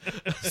Swift,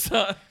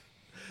 so,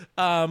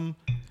 yeah,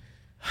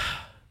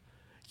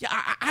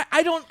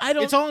 I don't.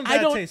 It's all in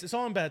bad taste. It's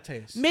all in bad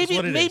taste. Maybe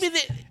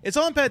it's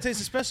all in bad taste,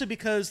 especially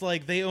because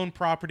like they own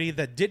property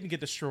that didn't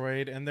get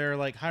destroyed, and they're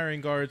like hiring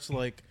guards to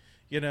like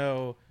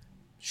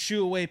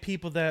shoo away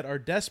people that are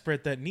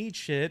desperate that need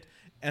shit.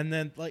 And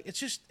then, like, it's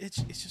just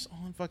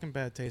all in fucking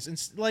bad taste.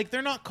 And like,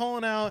 they're not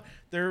calling out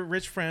their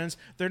rich friends.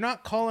 They're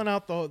not calling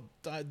out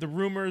the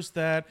rumors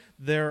that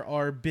there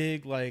are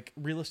big like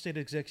real estate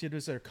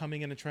executives that are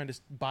coming in and trying to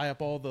buy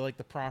up all the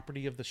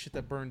property of the shit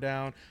that burned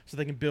down, so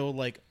they can build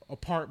like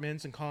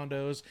apartments and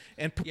condos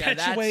and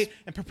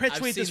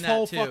perpetuate this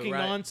whole fucking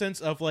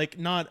nonsense of like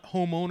not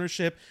home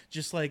ownership,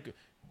 just like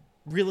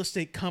real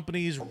estate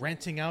companies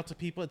renting out to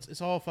people. It's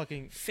all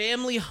fucking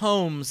family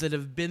homes that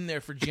have been there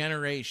for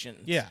generations.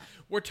 Yeah.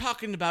 We're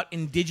talking about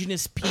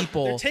indigenous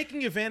people. They're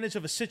taking advantage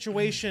of a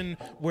situation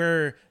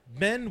where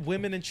men,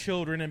 women, and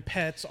children and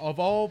pets of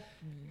all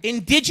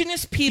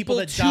indigenous people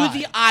that to died.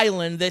 the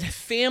island that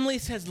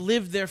families has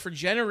lived there for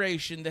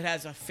generation, that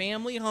has a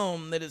family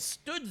home that has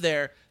stood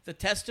there the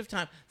test of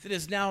time, that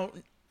is now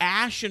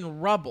ash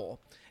and rubble.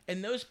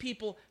 And those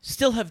people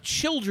still have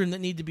children that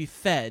need to be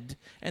fed,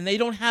 and they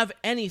don't have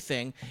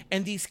anything.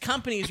 And these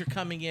companies are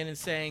coming in and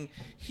saying,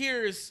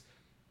 here's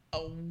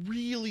a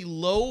really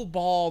low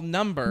ball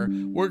number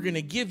we're going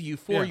to give you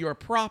for your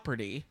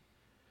property.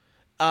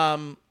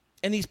 And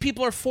these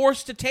people are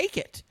forced to take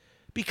it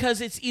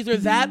because it's either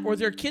that or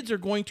their kids are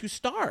going to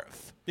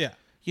starve. Yeah.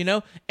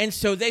 And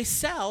so they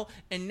sell,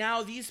 and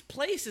now these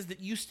places that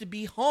used to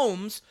be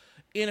homes,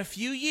 in a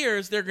few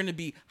years, they're going to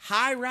be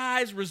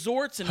high-rise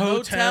resorts and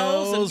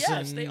hotels. And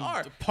yes, they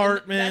are.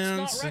 Apartments. And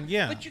that's not right. And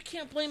yeah. But you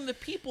can't blame the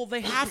people.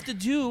 They have to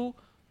do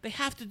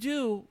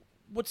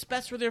what's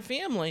best for their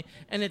family.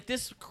 And at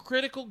this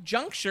critical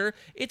juncture,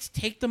 it's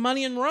take the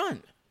money and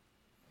run.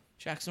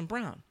 Jackson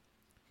Brown.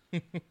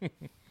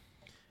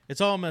 It's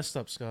all messed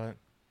up, Scott.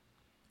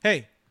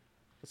 Hey,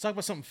 let's talk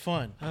about something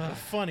fun.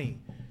 Funny.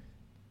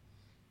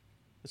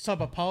 Let's talk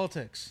about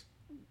politics.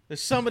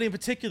 There's somebody in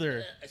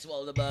particular. I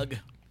swallowed a bug.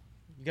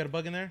 You got a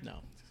bug in there? No.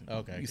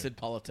 Okay. You good. said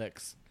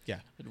politics. Yeah.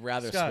 I'd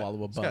rather Scott,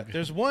 swallow a bug. Scott,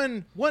 there's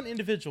one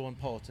individual in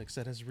politics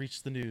that has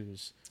reached the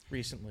news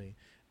recently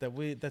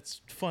that's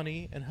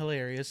funny and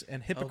hilarious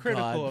and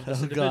hypocritical of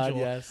this individual. God,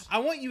 yes. I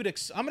want you to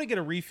I'm going to get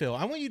a refill.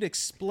 I want you to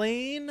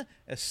explain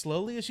as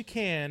slowly as you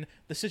can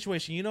the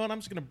situation. You know what? I'm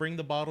just going to bring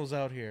the bottles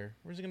out here.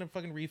 We're just going to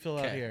fucking refill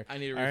out here. I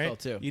need a All refill right?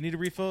 too. You need a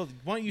refill?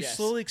 Why don't you Yes.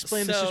 slowly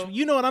explain the So- situation?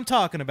 You know what I'm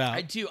talking about.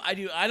 I do.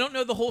 I don't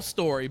know the whole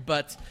story,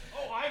 but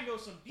Oh, I know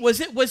some was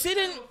it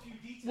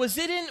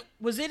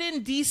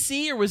in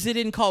DC or was it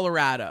in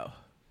Colorado?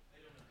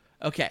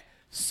 Okay.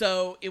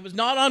 So it was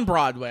not on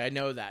Broadway. I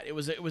know that. It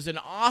was an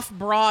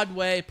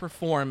off-Broadway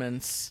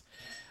performance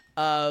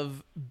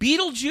of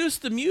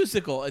Beetlejuice the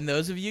musical. And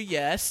those of you,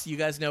 yes, you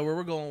guys know where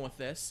we're going with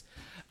this.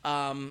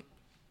 Lauren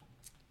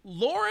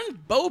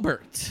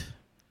Boebert,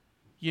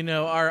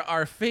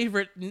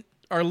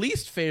 our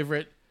least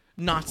favorite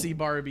Nazi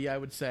Barbie, I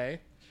would say.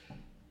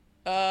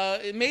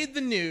 It made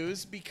the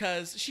news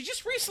because she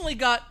just recently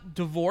got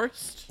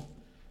divorced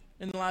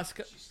in the last.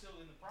 She's still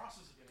in the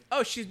process of getting.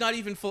 Oh, she's not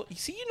even full.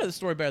 See, you know the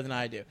story better than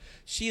I do.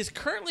 She is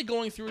currently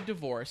going through a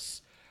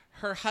divorce.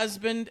 Her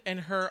husband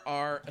and her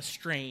are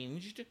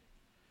estranged,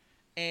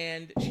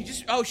 and she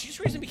just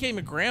recently became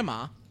a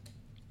grandma.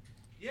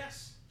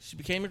 Yes. She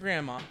became a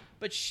grandma.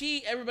 But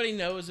everybody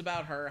knows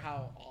about her,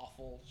 how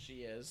awful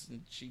she is,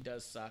 and she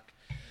does suck.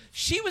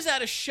 She was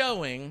at a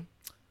showing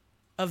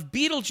of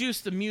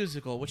Beetlejuice the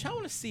Musical, which I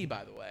want to see,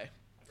 by the way.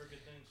 I've heard good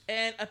things.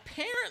 And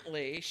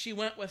apparently, she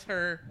went with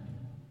her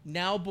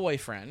now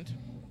boyfriend.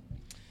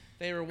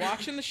 They were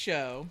watching the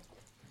show,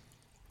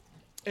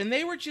 and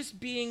they were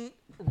just being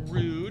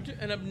rude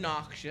and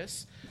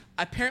obnoxious.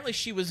 Apparently,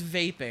 she was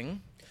vaping.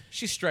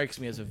 She strikes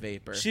me as a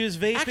vapor. She was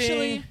vaping.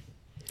 Actually,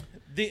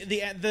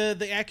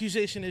 the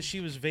accusation is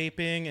she was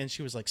vaping and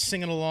she was like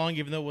singing along,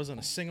 even though it wasn't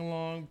a sing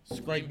along,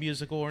 like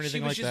musical or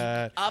anything like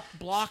that. Up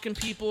blocking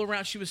people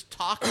around. She was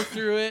talking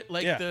through it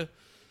like Yeah.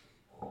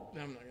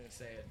 I'm not gonna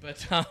say it,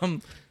 but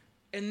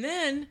and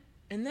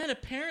then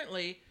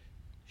apparently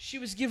she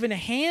was given a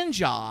hand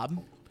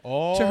job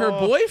to her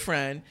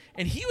boyfriend,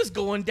 and he was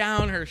going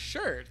down her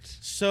shirt.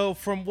 So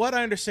from what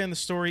I understand, the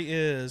story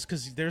is,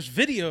 because there's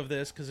video of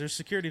this, because there's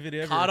security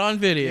video. Caught on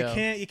video.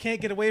 You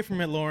can't get away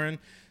from it, Lauren.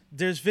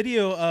 There's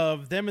video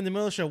of them in the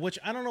middle of the show, which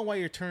I don't know why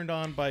you're turned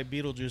on by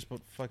Beetlejuice, but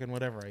fucking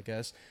whatever, I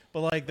guess.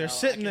 But like they're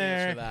sitting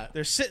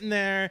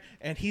there,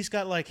 and he's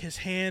got like his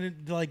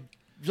hand like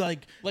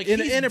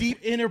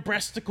in her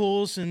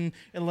breasticles and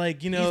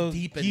like, you know,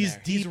 he's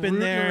deep in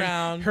there.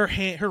 Around.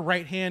 Her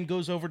right hand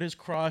goes over to his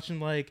crotch and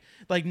like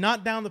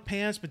not down the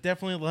pants, but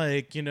definitely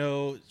like, you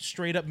know,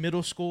 straight up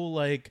middle school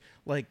like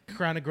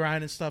Crown and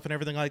Grind and stuff and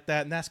everything like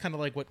that. And that's kind of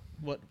like what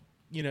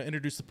you know,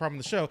 introduced the problem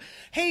of the show.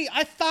 Hey,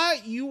 I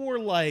thought you were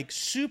like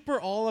super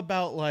all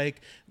about like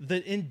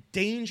the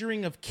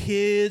endangering of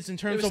kids in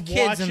terms of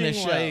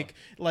watching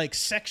like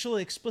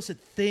sexually explicit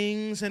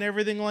things and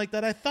everything like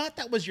that. I thought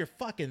that was your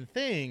fucking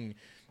thing.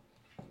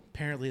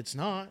 Apparently it's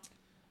not.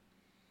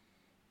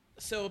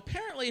 So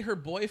apparently her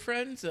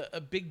boyfriend's a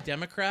big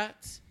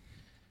Democrat.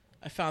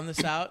 I found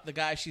this out. The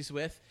guy she's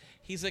with,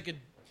 he's like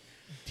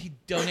he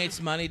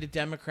donates money to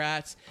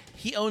Democrats.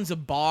 He owns a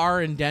bar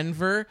in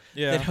Denver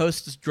that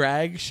hosts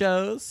drag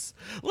shows.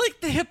 Like,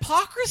 the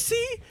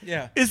hypocrisy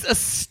is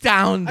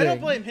astounding. I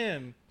don't blame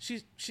him.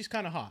 She's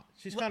kind of hot.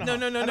 She's kind of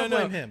hot. I don't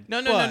blame him.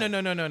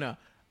 No.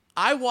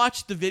 I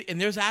watched the video, and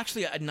there's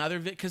actually another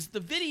video, because the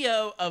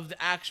video of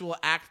the actual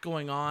act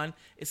going on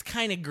is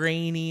kind of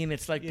grainy, and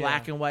it's like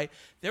black and white.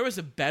 There was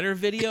a better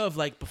video of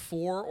like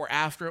before or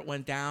after it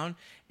went down,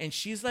 and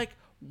she's like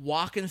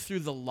walking through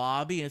the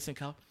lobby, and it's in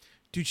color.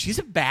 Dude, she's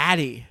a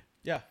baddie.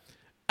 Yeah.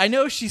 I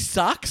know she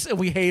sucks and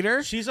we hate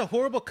her. She's a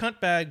horrible cunt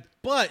bag,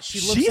 but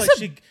she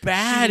looks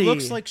baddie. She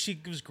looks like she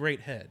gives great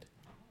head.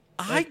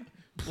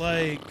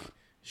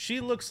 She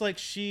looks like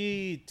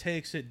she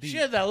takes it deep. She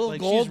had that little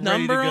like gold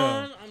number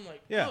on. I'm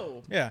like,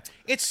 oh. Yeah.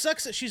 It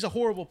sucks that she's a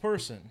horrible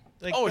person.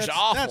 Like, she's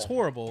awful. That's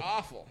horrible.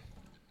 Awful.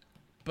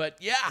 But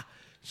yeah,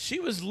 she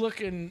was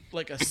looking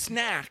like a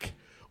snack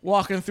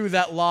walking through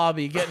that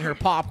lobby getting her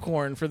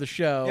popcorn for the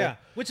show. Yeah.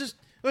 Which it's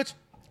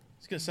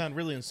going to sound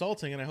really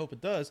insulting, and I hope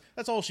it does.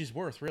 That's all she's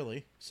worth,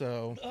 really.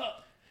 So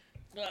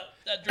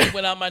that drink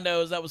went out my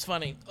nose. That was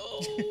funny.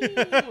 Oh.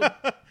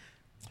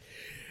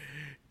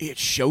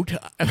 It's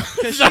showtime.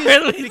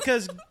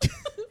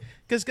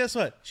 Because guess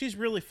what? She's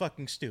really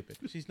fucking stupid.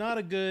 She's not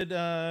a good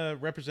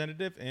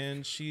representative,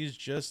 and she's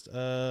just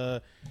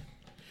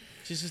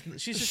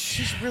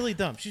she's really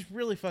dumb. She's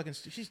really fucking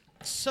she's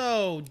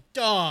so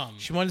dumb.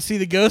 She wanted to see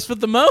the ghost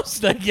with the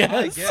most, I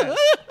guess. I guess.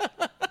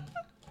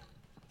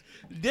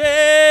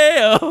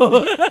 Damn.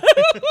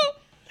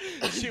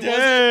 She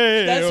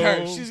wasn't. That's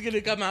her. She's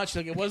gonna come out. She's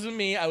like, it wasn't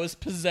me. I was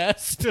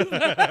possessed.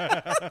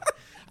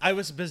 I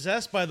was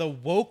possessed by the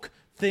woke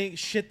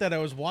shit that I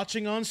was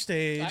watching on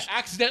stage. I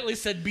accidentally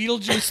said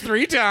Beetlejuice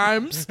 3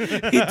 times. He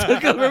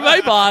took over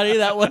my body.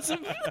 That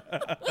wasn't.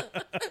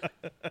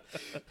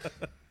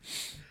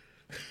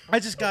 I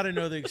just gotta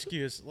know the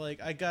excuse.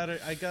 Like, I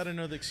gotta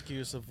know the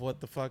excuse of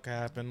what the fuck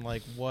happened.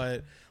 Like,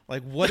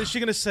 what is she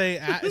gonna say?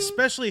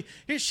 Especially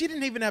here, she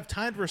didn't even have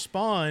time to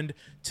respond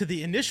to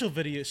the initial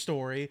video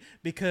story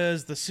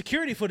because the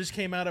security footage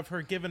came out of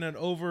her giving an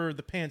over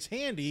the pants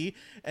handy,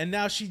 and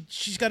now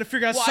she's got to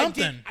figure out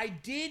something. I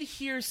did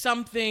hear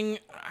something.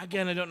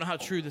 Again, I don't know how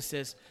true this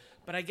is,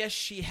 but I guess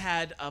she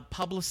had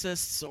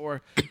publicists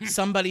or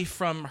somebody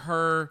from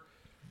her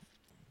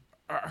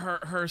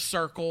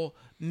circle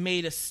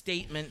made a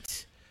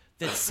statement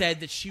that said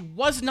that she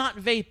was not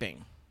vaping.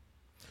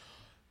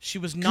 She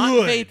was not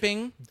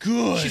vaping.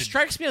 Good. She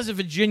strikes me as a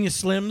Virginia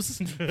Slims.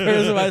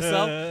 Compares to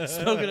myself.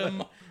 Smoking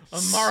a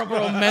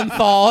Marlboro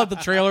menthol at the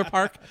trailer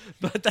park.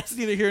 But that's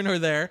neither here nor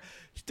there.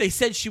 They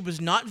said she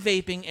was not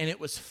vaping, and it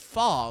was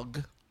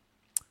fog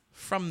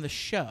from the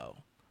show.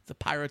 The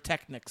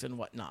pyrotechnics and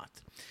whatnot.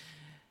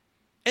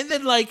 And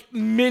then, like,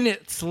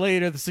 minutes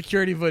later, the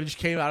security footage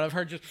came out of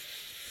her just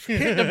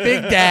hitting a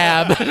big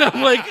dab. And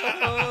I'm like,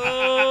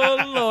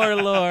 oh,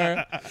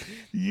 Lord.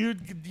 You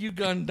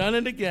done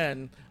it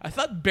again. I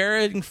thought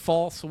burying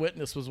false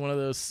witness was one of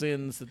those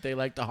sins that they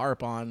like to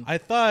harp on. I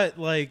thought,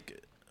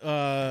 like,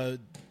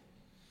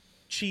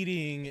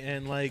 cheating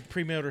and like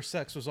premarital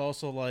sex was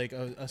also like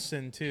a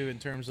sin too in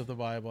terms of the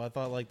Bible. I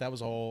thought like that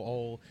was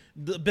a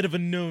bit of a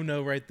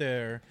no right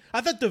there.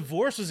 I thought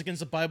divorce was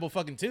against the Bible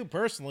fucking too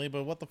personally,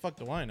 but what the fuck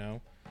do I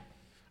know?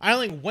 I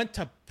only went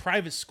to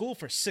private school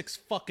for 6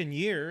 fucking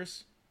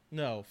years.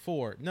 No,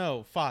 4.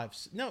 No,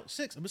 5. No,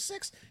 6. It was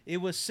 6. It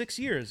was 6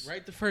 years.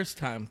 Right the first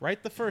time.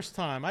 Right the first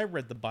time. I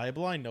read the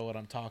Bible. I know what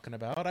I'm talking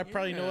about. I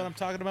probably know what I'm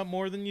talking about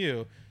more than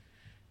you.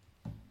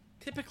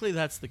 Typically,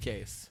 that's the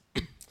case.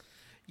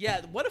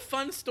 Yeah, what a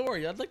fun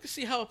story. I'd like to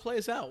see how it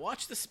plays out.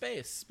 Watch the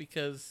space,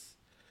 because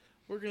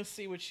we're going to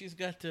see what she's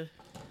got to...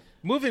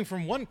 Moving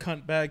from one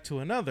cunt bag to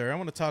another, I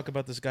want to talk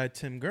about this guy,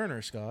 Tim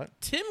Gurner, Scott.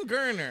 Tim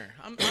Gurner.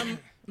 I'm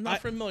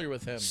not familiar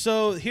with him.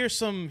 So here's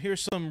some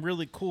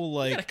really cool,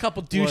 like... You got a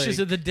couple douches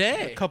of the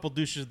day. A couple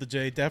douches of the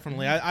day,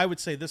 definitely. I would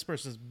say this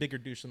person's bigger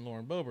douche than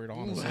Lauren Boebert,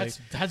 honestly.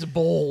 Ooh, that's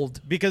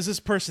bold. Because this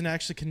person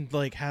actually can,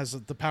 like, has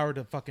the power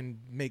to fucking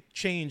make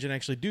change and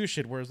actually do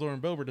shit, whereas Lauren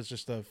Boebert is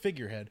just a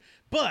figurehead.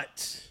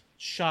 But,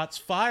 shots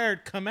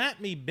fired. Come at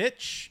me,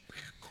 bitch.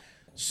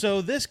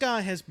 So this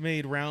guy has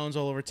made rounds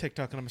all over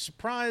TikTok, and I'm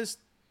surprised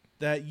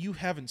that you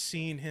haven't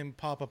seen him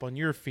pop up on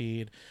your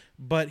feed,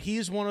 but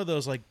he's one of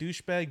those like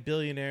douchebag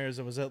billionaires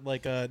that was at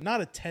like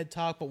not a TED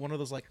Talk, but one of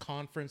those like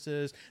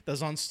conferences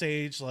that's on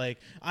stage like,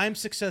 I'm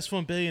successful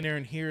and billionaire,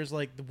 and here's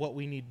like what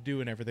we need to do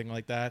and everything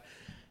like that.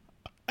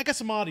 I got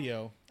some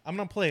audio. I'm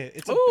going to play it.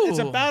 It's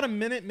about a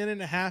minute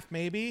and a half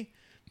maybe,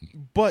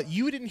 but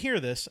you didn't hear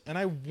this, and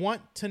I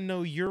want to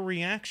know your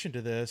reaction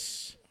to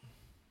this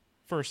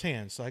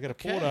firsthand. So I got to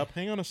pull it up.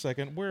 Hang on a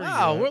second. Where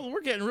are you?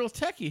 We're getting real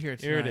techie here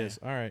tonight. Here it is.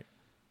 All right.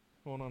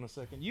 Hold on a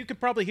second. You can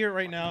probably hear it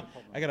right now.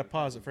 I got to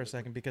pause it for a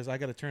second because I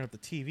got to turn up the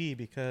TV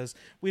because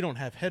we don't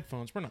have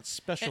headphones. We're not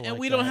special and like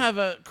we that. don't have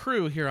a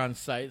crew here on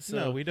site. So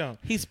no, we don't.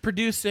 He's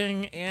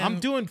producing, and I'm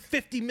doing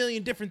 50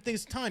 million different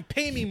things at a time.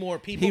 Pay me more,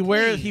 people.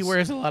 He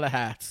wears a lot of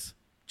hats.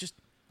 Just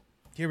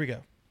here we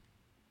go.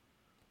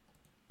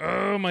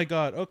 Oh my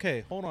god.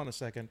 Okay, hold on a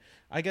second.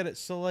 I got it.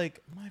 So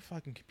like my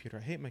fucking computer.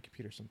 I hate my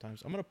computer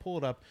sometimes. I'm gonna pull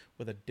it up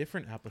with a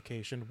different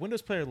application.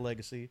 Windows Player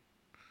Legacy.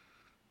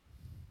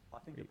 I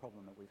think the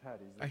problem that we've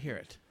had is that I hear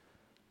it.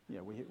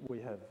 Yeah,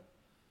 we have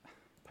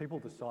people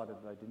decided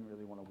they didn't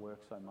really want to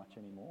work so much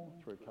anymore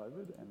through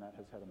COVID, and that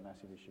has had a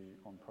massive issue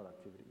on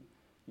productivity.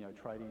 You know,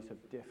 tradies have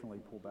definitely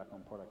pulled back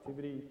on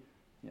productivity.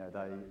 You know,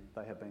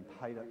 they have been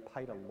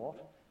paid a lot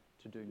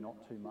to do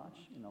not too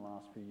much in the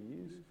last few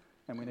years,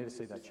 and we need to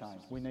see that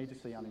change. We need to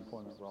see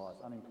unemployment rise.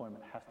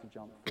 Unemployment has to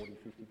jump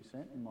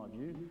 40-50% in my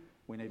view.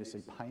 We need to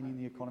see pain in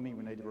the economy.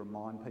 We need to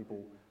remind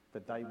people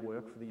that they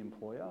work for the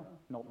employer,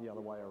 not the other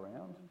way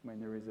around. I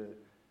mean,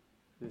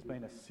 there's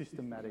been a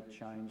systematic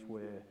change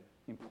where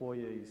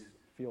employees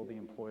feel the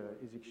employer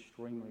is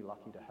extremely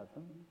lucky to have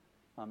them,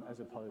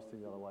 as opposed to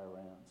the other way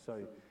around.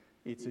 So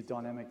it's a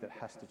dynamic that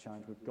has to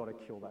change. We've got to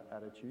kill that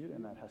attitude,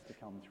 and that has to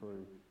come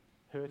through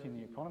hurting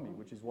the economy,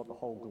 which is what the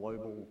whole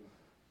global,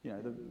 you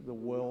know, the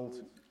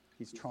world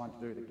is trying to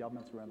do. The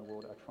governments around the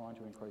world are trying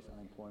to increase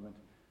unemployment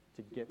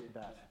to get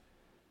that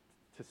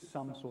to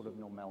some sort of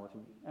normality.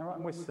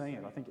 And we're seeing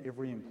it. I think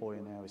every employer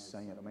now is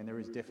seeing it. I mean, there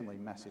is definitely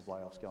massive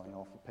layoffs going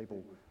off.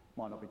 People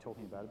might not be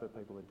talking about it, but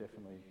people are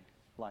definitely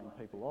laying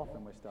people off,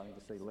 and we're starting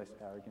to see less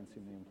arrogance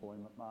in the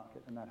employment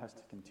market, and that has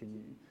to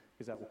continue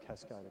because that will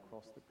cascade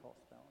across the cost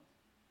balance.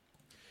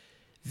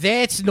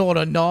 That's not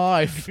a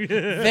knife.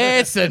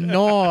 That's a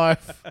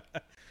knife.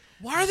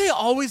 Why are they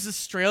always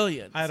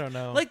Australians? I don't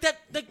know. Like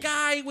the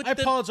guy with I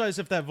apologize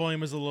if that volume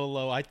was a little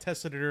low. I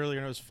tested it earlier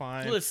and it was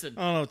fine. Listen,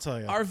 I don't know what to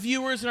tell you. Our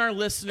viewers and our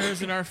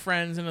listeners and our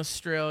friends in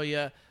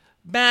Australia,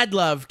 mad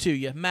love to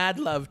you. Mad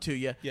love to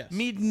you. Yes.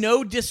 Mean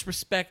no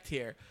disrespect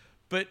here.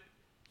 But,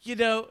 you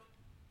know,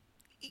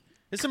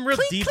 there's some real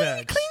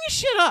D-bags. Clean your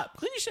shit up.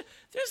 Clean your shit.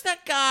 There's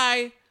that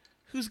guy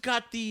who's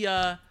got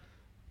the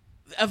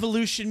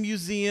Evolution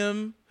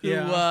Museum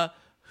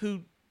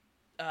who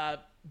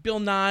Bill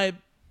Nye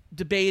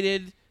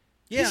debated.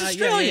 Yeah, he's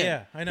Australian.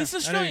 yeah. I know. He's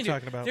Australian. I know what you're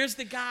talking about. There's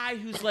the guy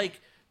who's like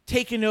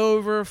taken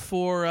over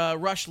for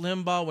Rush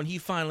Limbaugh when he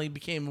finally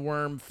became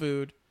worm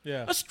food.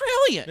 Yeah.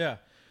 Australian. Yeah.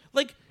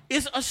 Like,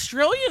 is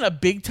Australia a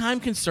big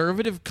time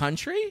conservative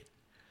country?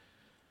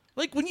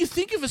 Like, when you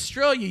think of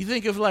Australia, you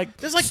think of like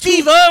there's like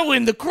Steve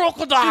Irwin, the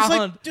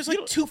crocodile. There's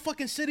like 2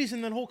 fucking cities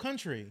in that whole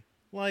country.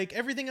 Like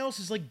everything else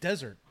is like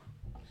desert.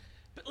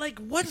 But like,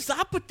 what's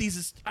up with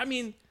these? I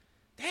mean,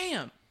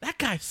 damn, that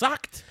guy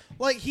sucked.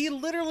 Like he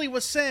literally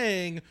was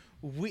saying,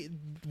 we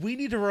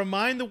need to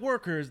remind the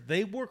workers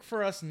they work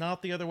for us,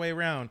 not the other way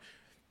around.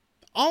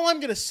 All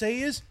I'm gonna say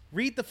is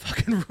read the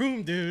fucking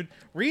room, dude.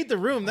 Read the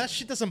room. That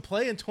shit doesn't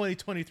play in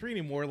 2023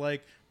 anymore.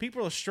 Like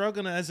people are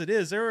struggling as it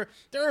is. There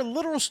are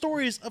literal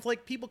stories of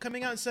like people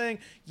coming out and saying,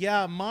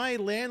 "Yeah, my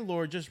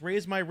landlord just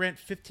raised my rent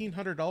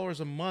 $1,500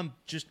 a month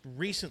just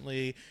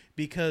recently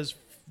because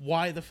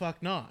why the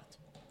fuck not?"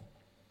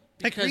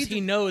 Because he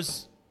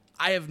knows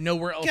I have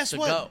nowhere else to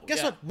go.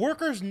 Guess what?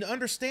 Workers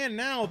understand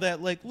now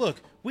that, like,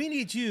 look, we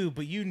need you,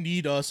 but you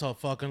need us a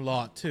fucking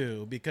lot,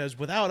 too. Because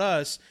without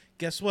us,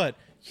 guess what?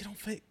 you don't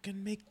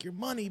fucking make your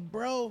money,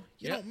 bro.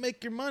 You don't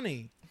make your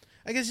money.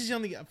 I guess he's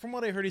on the, from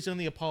what I heard, he's on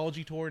the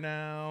apology tour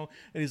now,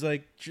 and he's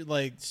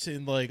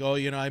saying like, oh,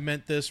 I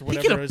meant this or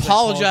whatever. He can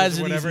apologize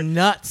to these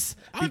nuts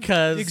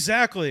because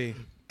exactly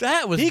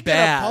that was he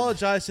bad. Can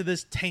apologize to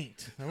this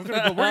taint. And we're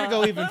gonna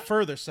go even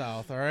further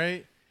south, all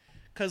right?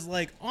 Because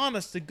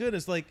honest to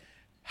goodness,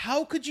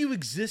 how could you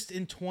exist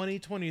in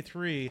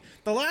 2023?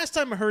 The last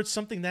time I heard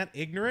something that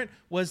ignorant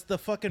was the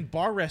fucking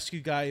bar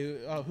rescue guy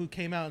who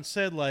came out and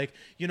said,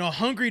 a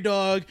hungry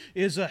dog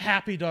is a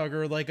happy dog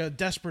or a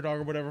desperate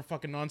dog or whatever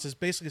fucking nonsense.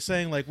 Basically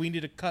saying, we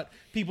need to cut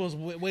people's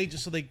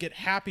wages so they get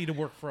happy to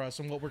work for us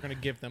and what we're going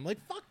to give them.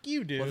 Fuck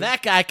you, dude. Well,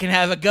 that guy can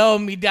have a go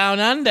at me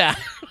down under.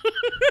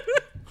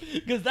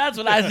 Because that's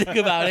what I think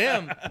about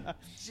him.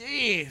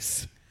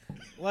 Jeez.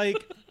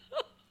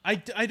 I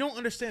don't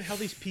understand how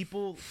these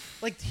people,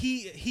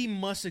 he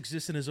must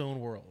exist in his own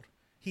world.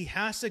 He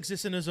has to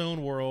exist in his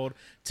own world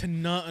to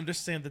not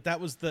understand that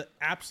was the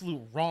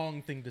absolute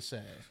wrong thing to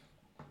say.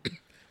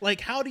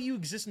 How do you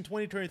exist in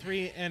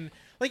 2023 and,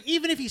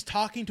 even if he's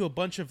talking to a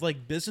bunch of,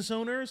 business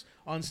owners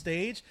on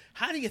stage,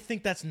 how do you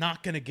think that's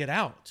not going to get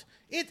out?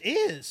 It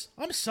is.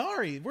 I'm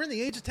sorry. We're in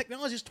the age of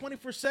technology. It's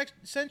 21st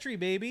century,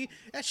 baby.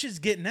 That shit's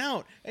getting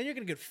out, and you're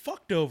going to get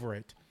fucked over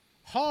it.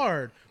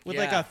 Hard with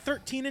a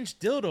 13-inch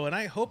dildo, and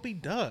I hope he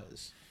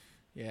does.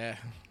 Yeah.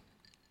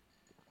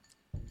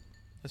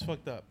 That's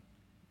fucked up.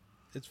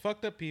 It's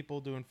fucked up people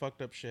doing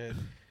fucked up shit.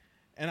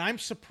 And I'm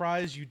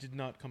surprised you did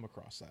not come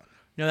across that.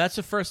 No, that's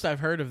the first I've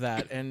heard of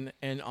that. And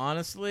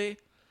honestly,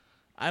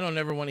 I don't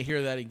ever want to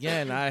hear that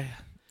again.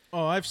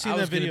 I've seen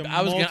that video.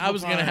 I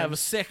was gonna have a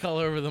sick all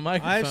over the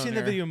microphone. I've seen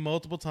the video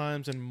multiple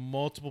times and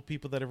multiple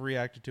people that have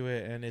reacted to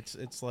it, and it's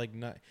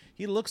not.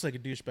 He looks like a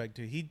douchebag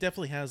too. He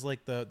definitely has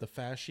the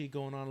fascie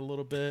going on a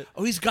little bit.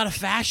 Oh, he's got a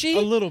fascie? A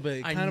little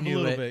bit, I kind of a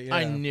little bit. Yeah.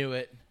 I knew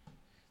it.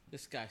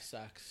 This guy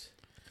sucks.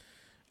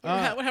 What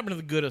happened to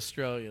the good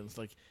Australians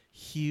like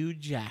Hugh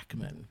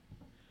Jackman?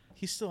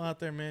 He's still out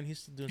there, man. He's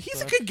still doing. He's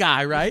stuff. a good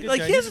guy, right?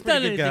 Guy. He hasn't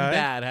done anything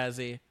bad, has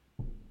he?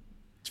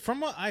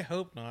 From what I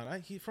hope not.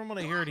 From what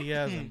I heard, he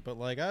hasn't.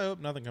 But I hope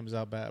nothing comes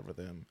out bad with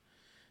him.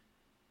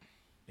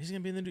 He's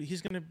gonna be in the new.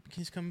 He's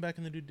coming back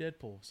in the new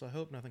Deadpool. So I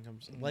hope nothing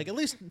comes. At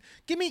least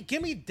give me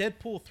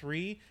Deadpool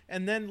 3,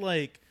 and then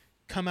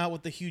come out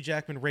with the Hugh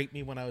Jackman raped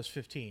me when I was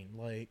 15.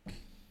 Wait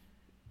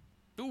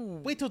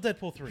till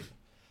Deadpool 3.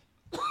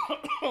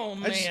 Oh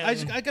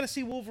man! I gotta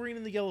see Wolverine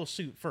in the yellow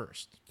suit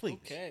first, please.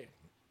 Okay.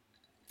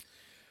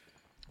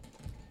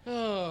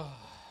 Oh.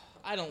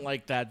 I don't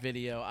like that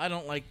video. I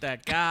don't like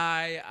that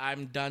guy.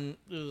 I'm done.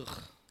 Ugh.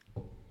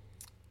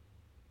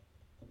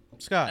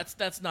 Scott,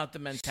 that's not the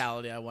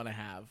mentality I want to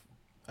have.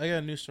 I got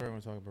a new story I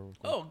want to talk about real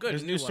quick. Oh, good.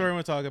 There's a new story I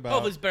want to talk about.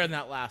 Hopefully it's better than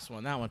that last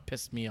one. That one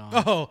pissed me off.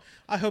 Oh,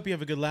 I hope you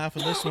have a good laugh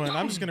on this one.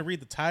 I'm just going to read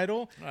the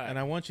title, and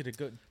I want you to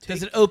go.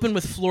 Does it open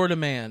with Florida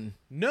Man?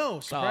 No,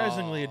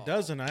 surprisingly, it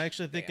doesn't. I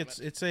actually think it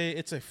has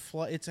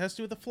to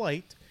do with a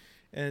flight.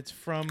 And it's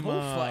from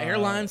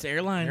airlines. Those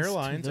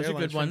are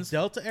good ones.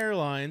 Delta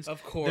Airlines.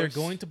 Of course. They're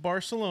going to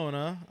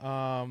Barcelona.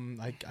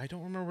 I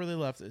don't remember where they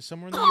left. It's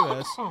somewhere in the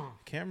U.S.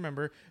 Can't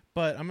remember.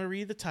 But I'm going to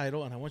read the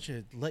title, and I want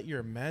you to let your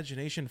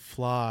imagination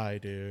fly,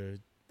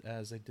 dude,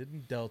 as they did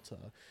in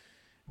Delta.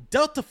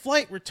 Delta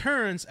flight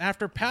returns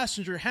after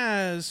passenger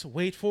has,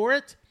 wait for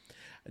it,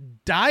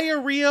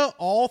 diarrhea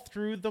all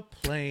through the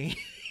plane.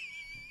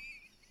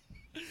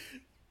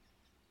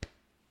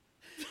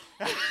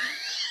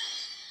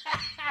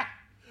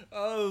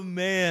 Oh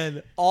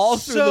man, all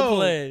through the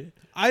plane.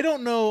 I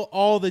don't know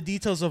all the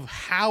details of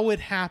how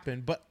it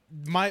happened, but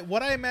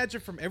what I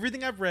imagine from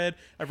everything I've read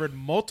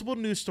multiple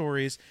news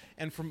stories,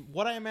 and from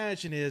what I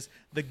imagine is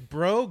the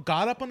bro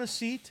got up on a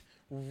seat,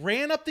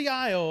 ran up the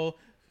aisle,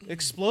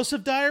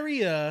 explosive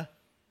diarrhea,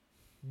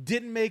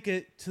 didn't make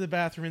it to the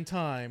bathroom in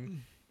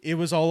time. It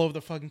was all over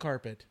the fucking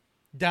carpet,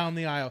 down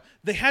the aisle.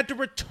 They had to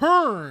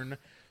return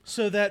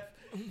so that,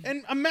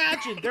 and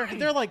imagine they're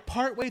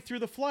partway through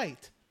the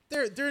flight.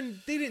 They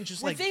didn't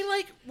just were they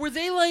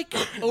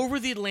over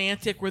the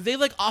Atlantic? Were they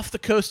off the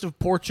coast of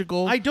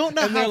Portugal? I don't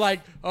know. And they're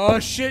like, oh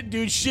shit,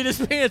 dude, shit his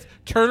pants.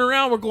 Turn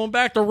around, we're going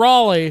back to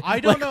Raleigh. I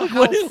don't know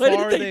how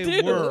far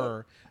they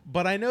were,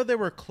 but I know they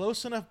were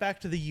close enough back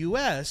to the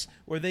U.S.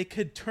 where they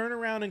could turn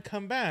around and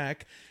come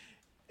back.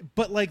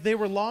 But they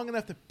were long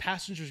enough that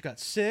passengers got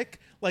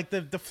sick.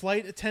 The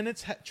flight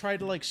attendants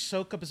tried to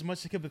soak up as much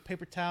as they could with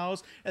paper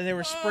towels, and they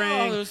were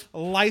spraying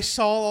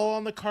Lysol all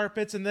on the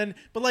carpets. And then,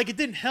 but it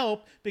didn't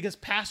help because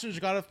passengers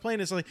got off the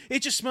plane. It's it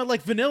just smelled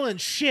like vanilla and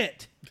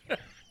shit.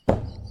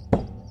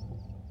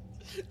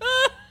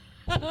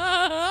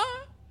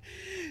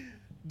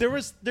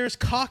 There's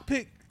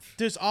cockpit.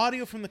 There's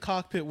audio from the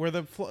cockpit where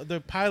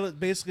the pilot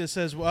basically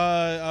says, we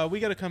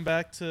got to come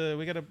back to,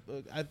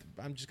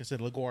 I'm just going to say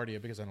LaGuardia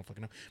because I don't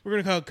fucking know.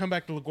 We're going to come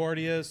back to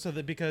LaGuardia so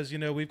that because,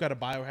 we've got a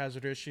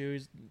biohazard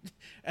issue.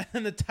 And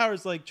then the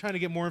tower's trying to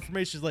get more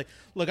information. He's like,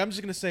 look, I'm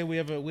just going to say we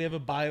have a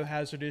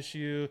biohazard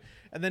issue.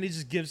 And then he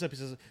just gives up. He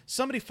says,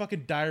 somebody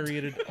fucking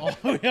diarrheaed all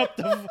the way up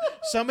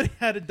somebody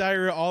had a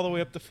diarrhea all the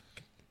way up the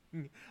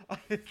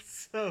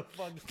It's so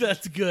fucking.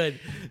 That's good.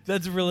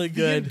 That's really The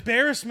good.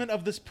 embarrassment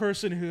of this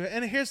person who,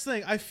 and here's the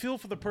thing, I feel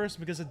for the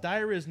person because the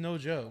diarrhea is no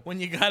joke. When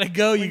you gotta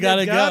go, you When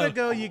gotta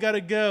you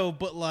gotta go.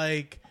 But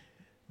like,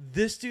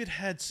 this dude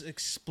had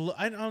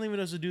I don't even know if it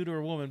was a dude or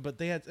a woman, but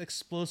they had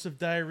explosive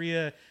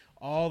diarrhea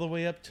all the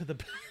way up to the.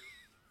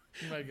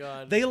 Oh my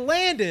God. They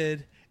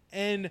landed,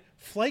 and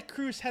flight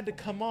crews had to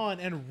come on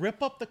and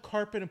rip up the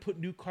carpet and put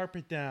new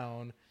carpet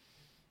down,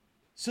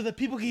 so that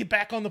people could get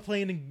back on the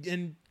plane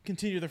and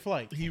continue their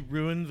flight. He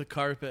ruined the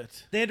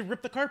carpet. They had to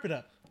rip the carpet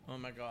up. Oh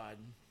my God.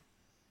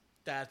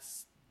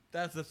 That's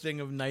a thing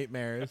of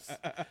nightmares.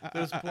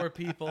 Those poor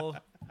people.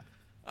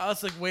 I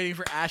was like waiting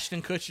for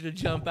Ashton Kutcher to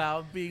jump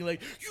out, being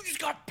like, "You just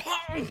got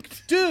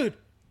punked, Dude,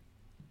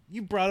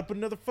 you brought up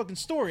another fucking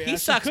story. He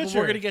Ashton sucks, but Kutcher,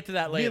 we're gonna get to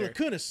that later. Mila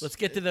Kunis. Let's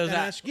get to those.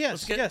 Yes,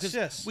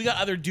 yes. We got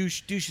other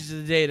douches of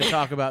the day to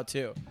talk about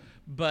too.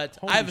 But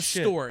Holy I have a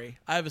shit. story.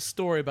 I have a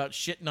story about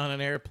shitting on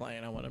an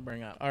airplane I want to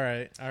bring up. All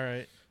right.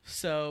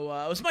 So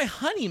it was my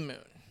honeymoon.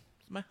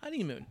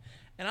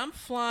 And I'm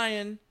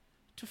flying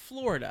to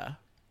Florida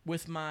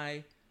with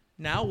my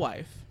now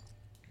wife,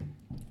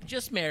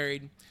 just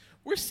married.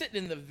 We're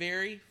sitting in the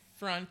very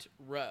front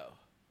row.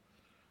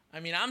 I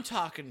mean, I'm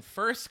talking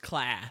first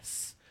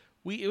class.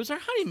 It was our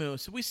honeymoon,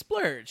 so we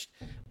splurged.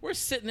 We're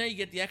sitting there. You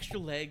get the extra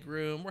leg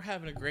room. We're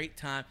having a great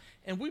time.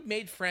 And we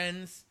made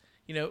friends,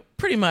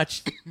 pretty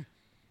much,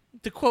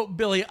 to quote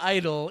Billy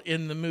Idol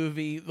in the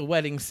movie The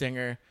Wedding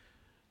Singer,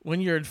 when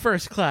you're in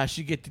first class,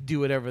 you get to do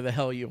whatever the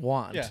hell you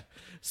want. Yeah.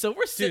 So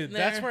we're sitting Dude,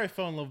 there. that's where I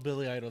fell in love with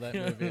Billy Idol, that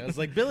movie. I was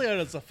like, Billy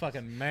Idol's a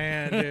fucking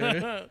man,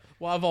 dude.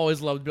 Well, I've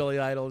always loved Billy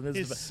Idol.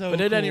 He's so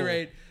but at any cool.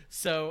 rate,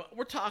 so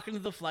we're talking to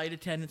the flight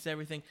attendants and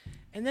everything.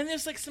 And then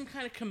there's like some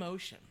kind of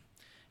commotion.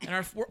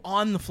 And we're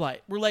on the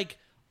flight. We're like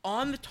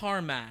on the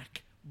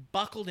tarmac,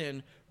 buckled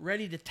in,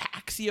 ready to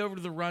taxi over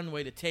to the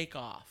runway to take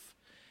off.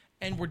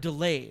 And we're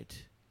delayed.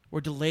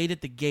 We're delayed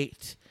at the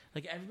gate.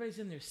 Like everybody's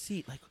in their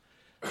seat. Like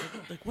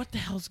what the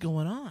hell's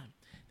going on?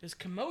 There's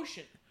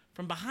commotion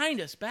from behind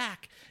us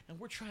back, and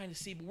we're trying to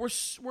see, but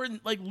we're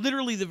in like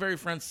literally the very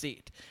front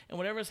seat, and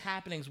whatever's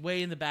happening is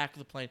way in the back of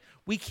the plane.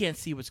 We can't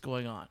see what's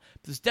going on.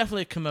 But there's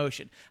definitely a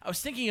commotion. I was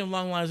thinking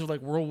along the lines of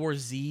like World War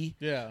Z.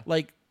 Yeah.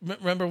 Like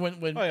remember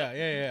when Oh,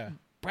 yeah.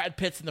 Brad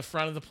Pitt's in the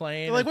front of the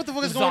plane? They're like, what the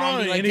fuck is zombie, going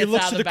on? like, And he gets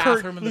looks out to of the bathroom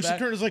curtain. in Looks the to the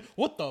curtain. Is like,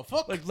 what the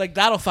fuck? like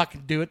that'll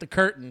fucking do it. The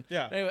curtain.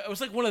 Yeah. Anyway, it was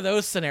like one of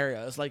those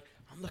scenarios. Like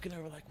I'm looking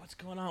over, like what's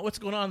going on? What's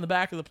going on in the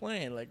back of the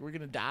plane? Like we're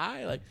gonna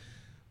die? Like,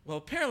 well,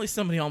 apparently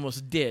somebody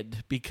almost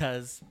did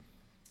because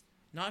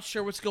not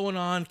sure what's going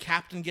on.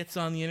 Captain gets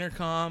on the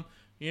intercom.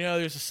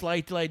 There's a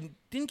slight delay.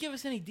 Didn't give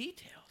us any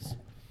details.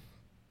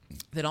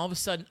 Then all of a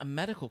sudden, a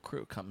medical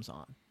crew comes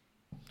on.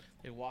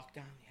 They walk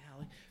down the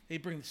alley. They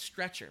bring the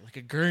stretcher, like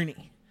a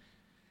gurney.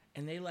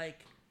 And they,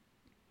 like,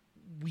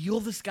 wheel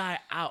this guy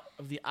out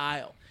of the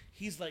aisle.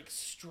 He's, like,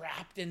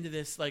 strapped into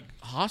this, like,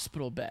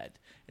 hospital bed.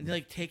 And they,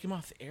 like, take him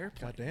off the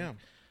airplane. Goddamn.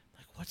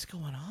 Like, what's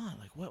going on?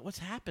 Like, what's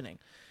happening?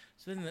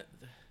 So then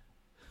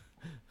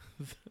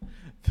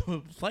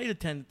the flight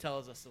attendant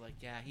tells us, like,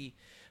 yeah,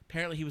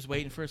 apparently he was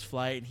waiting for his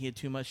flight, and he had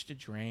too much to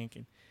drink,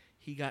 and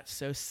he got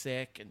so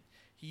sick, and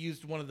he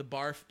used one of the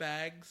barf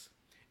bags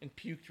and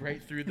puked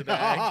right through the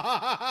bag.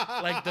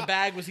 Like the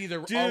bag was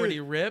either already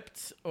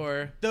ripped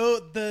or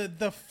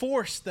the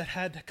force that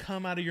had to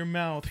come out of your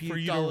mouth for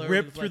you to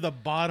rip through the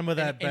bottom of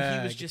that bag.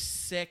 And he was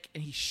just sick,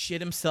 and he shit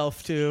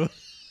himself too.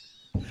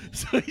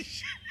 So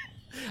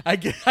I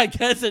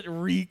guess it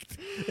reeked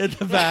in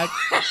the back.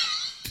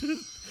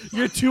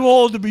 You're too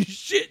old to be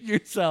shitting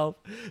yourself,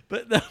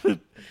 but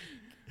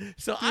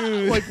so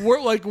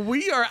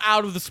we are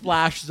out of the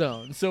splash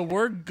zone, so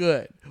we're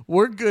good.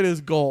 We're good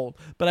as gold.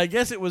 But I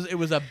guess it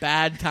was a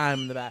bad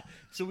time in the back.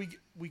 So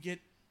we get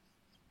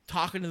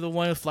talking to the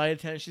one flight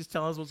attendant. She's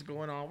telling us what's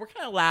going on. We're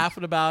kind of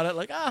laughing about it,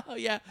 like, oh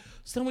yeah.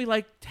 So then we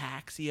like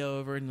taxi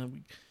over, and then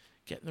we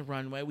get in the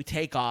runway. We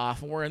take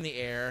off, and we're in the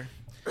air,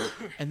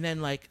 and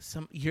then like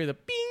you hear the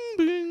bing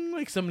bing,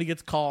 like somebody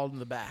gets called in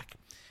the back,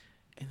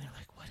 and they're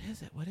like, what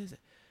is it? What is it?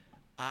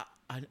 A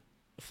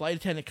flight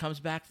attendant comes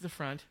back to the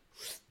front,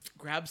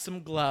 grabs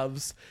some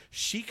gloves.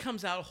 She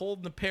comes out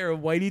holding a pair of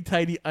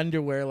whitey-tighty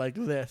underwear like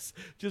this,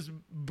 just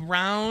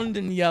browned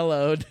and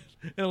yellowed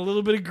and a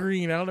little bit of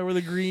green. I don't know where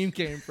the green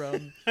came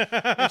from.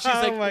 And she's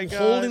like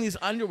holding these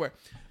underwear.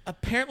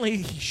 Apparently,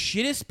 he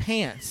shit his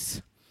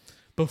pants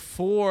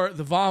before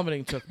the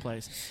vomiting took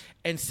place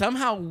and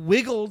somehow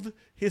wiggled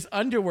his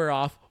underwear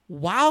off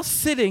while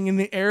sitting in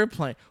the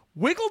airplane.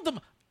 Wiggled them.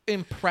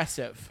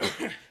 Impressive.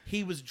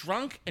 He was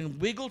drunk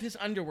and wiggled his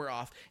underwear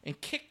off and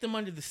kicked them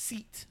under the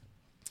seat.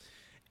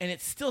 And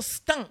it still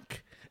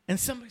stunk. And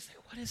somebody's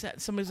like, what is that?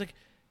 And somebody's like,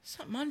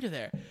 something under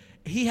there.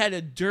 He had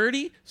a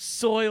dirty,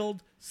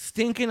 soiled,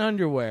 stinking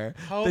underwear.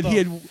 How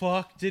the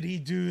fuck did he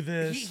do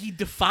this? He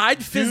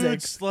defied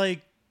physics. Dude's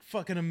like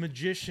fucking a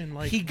magician.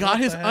 Like, he got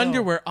his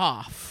underwear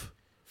off.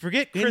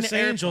 Forget Chris in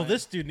Angel. airplane.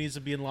 This dude needs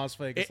to be in Las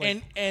Vegas.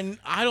 And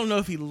I don't know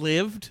if he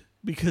lived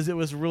because it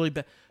was really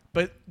bad.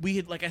 But we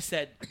had, like I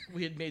said,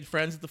 we had made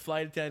friends with the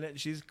flight attendant, and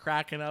she's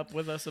cracking up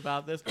with us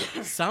about this.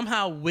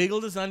 Somehow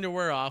wiggled his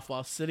underwear off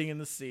while sitting in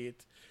the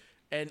seat,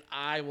 and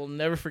I will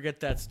never forget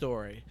that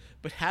story.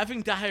 But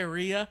having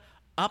diarrhea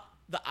up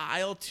the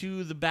aisle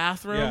to the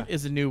bathroom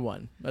is a new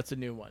one. That's a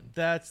new one.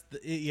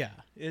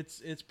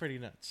 It's pretty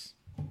nuts.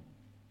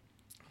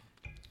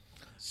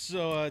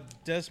 So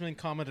Desmond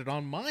commented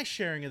on my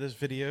sharing of this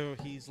video.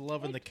 He's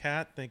loving the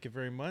cat. Thank you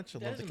very much. I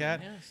love the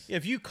cat. Yes.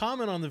 If you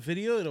comment on the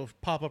video, it'll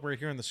pop up right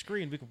here on the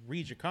screen. We can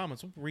read your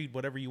comments. We'll read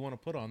whatever you want to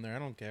put on there. I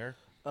don't care.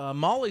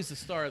 Molly's the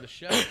star of the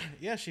show.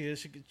 Yeah, she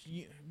is.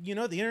 You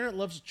know, the internet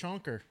loves a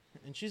chonker,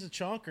 and she's a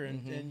chonker,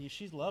 and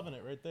she's loving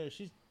it right there.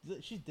 She's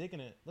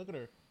digging it. Look at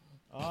her.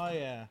 Oh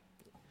yeah.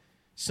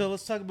 So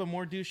let's talk about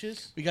more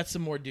douches. We got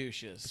some more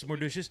douches.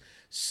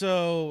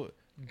 So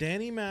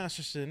Danny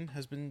Masterson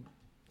has been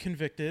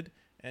convicted,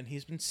 and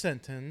he's been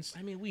sentenced.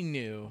 I mean, we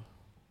knew.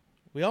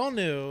 We all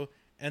knew.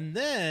 And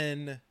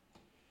then,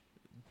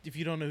 if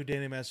you don't know who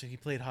Danny Masterson, he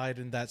played Hyde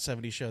in That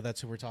 70s Show. That's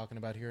who we're talking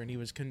about here. And he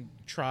was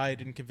tried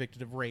and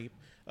convicted of rape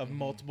of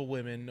multiple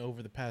women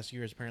over the past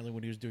years, apparently,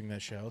 when he was doing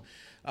that show.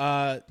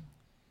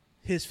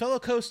 His fellow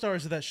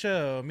co-stars of that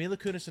show, Mila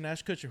Kunis and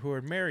Ash Kutcher, who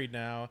are married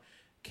now,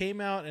 came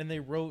out and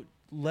they wrote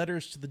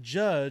letters to the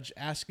judge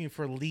asking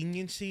for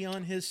leniency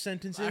on his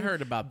sentencing. I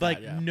heard about that.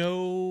 Like,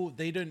 no,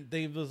 they didn't.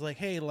 They was like,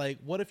 hey, like,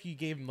 what if you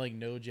gave him like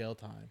no jail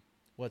time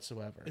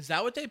whatsoever? Is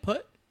that what they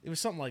put? It was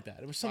something like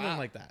that.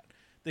 Like that.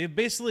 They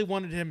basically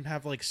wanted him to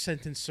have like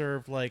sentence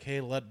served, like, hey,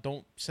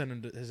 don't send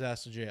him his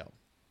ass to jail.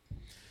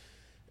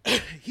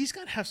 He's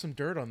got to have some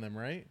dirt on them,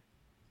 right?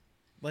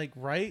 Like,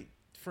 right?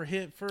 For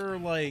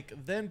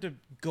them to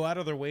go out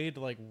of their way to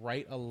like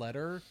write a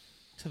letter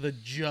to the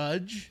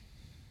judge.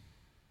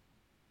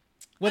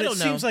 When it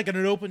seems like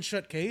an open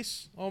shut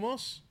case,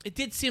 almost. It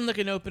did seem like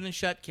an open and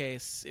shut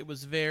case. It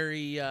was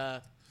very.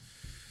 The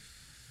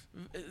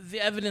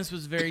evidence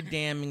was very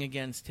damning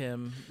against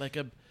him, like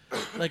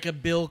a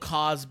Bill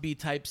Cosby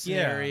type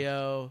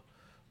scenario,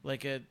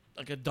 like a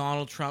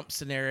Donald Trump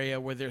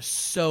scenario where there's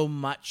so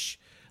much.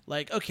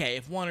 Like, okay,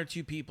 if one or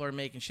two people are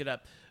making shit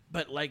up,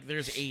 but like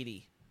there's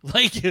 80.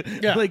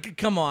 Like,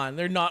 come on,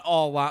 they're not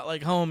all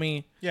like,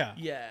 homie. Yeah,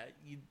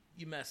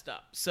 you messed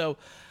up. So.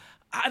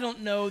 I don't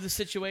know the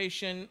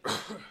situation.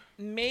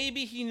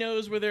 Maybe he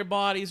knows where their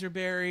bodies are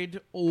buried,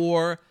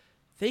 or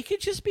they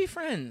could just be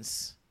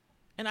friends.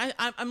 And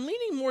I'm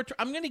leaning more.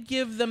 I'm going to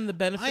give them the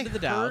benefit of the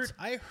doubt.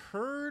 I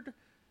heard,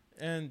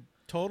 and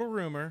total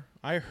rumor.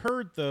 I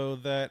heard though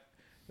that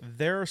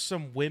there are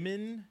some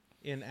women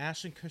in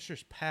Ashton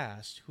Kutcher's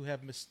past who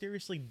have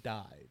mysteriously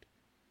died,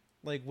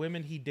 like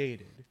women he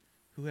dated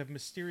who have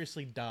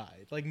mysteriously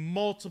died, like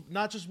multiple,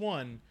 not just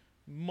one,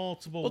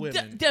 multiple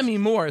women. Demi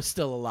Moore is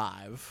still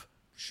alive.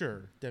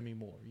 Sure, Demi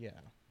Moore, yeah.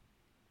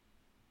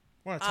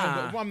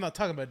 I'm not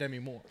talking about Demi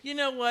Moore. You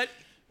know what?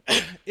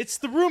 It's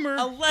the rumor.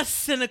 A less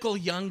cynical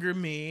younger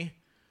me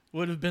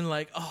would have been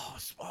like,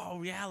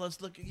 oh yeah,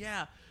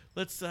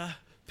 let's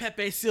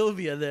Pepe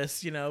Sylvia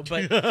this, you know.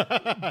 But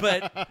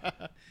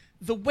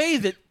the way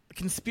that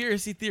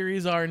conspiracy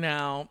theories are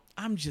now,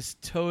 I'm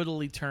just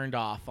totally turned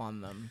off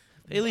on them.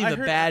 They leave a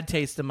bad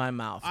taste in my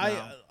mouth.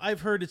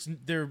 I've heard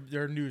there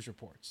are news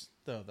reports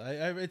though.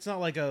 It's not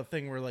like a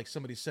thing where like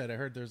somebody said. I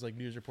heard there's like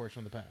news reports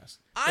from the past.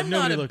 I'm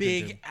not a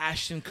big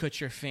Ashton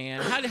Kutcher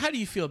fan. How do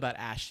you feel about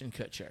Ashton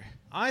Kutcher?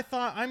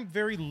 I'm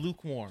very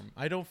lukewarm.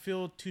 I don't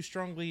feel too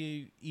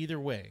strongly either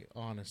way.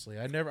 Honestly,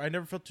 I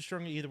never felt too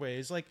strongly either way.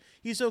 It's like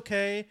he's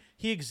okay.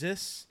 He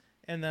exists,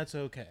 and that's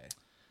okay.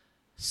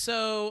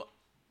 So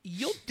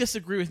you'll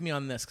disagree with me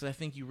on this because I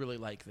think you really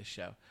like this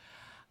show.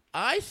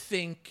 I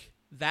think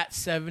That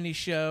 70s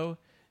Show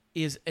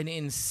is an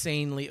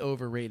insanely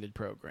overrated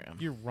program.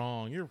 You're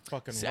wrong. You're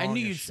fucking wrong. I knew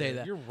you'd say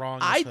that. You're wrong.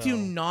 I do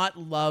not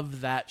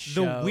love that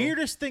show. The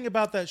weirdest thing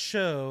about that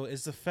show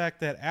is the fact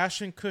that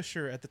Ashton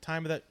Kutcher, at the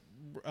time of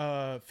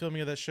that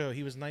filming of that show,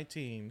 he was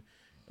 19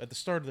 at the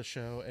start of the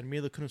show, and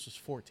Mila Kunis was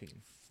 14.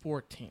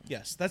 14.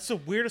 Yes, that's the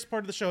weirdest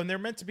part of the show, and they're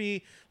meant to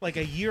be like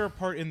a year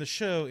apart in the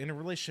show in a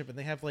relationship, and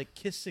they have like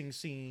kissing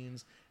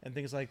scenes and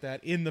things like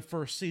that in the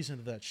first season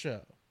of that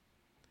show.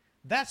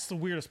 That's the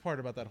weirdest part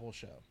about that whole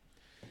show.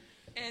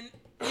 And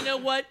you know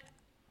what?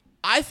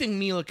 I think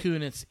Mila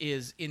Kunis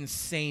is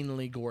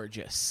insanely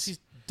gorgeous. She's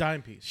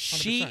dime piece.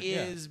 She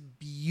is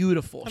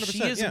beautiful.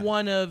 She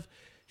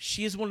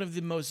is one of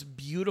the most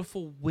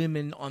beautiful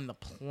women on the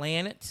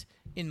planet,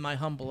 in my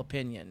humble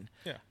opinion.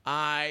 Yeah.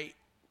 I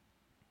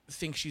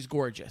think she's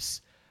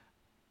gorgeous.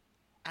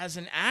 As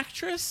an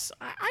actress,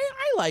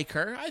 I like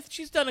her.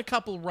 She's done a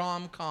couple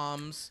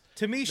rom-coms.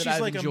 To me, she's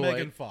like a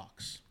Megan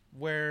Fox,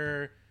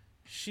 where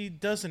she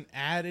doesn't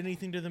add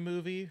anything to the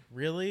movie,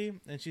 really,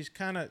 and she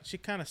kind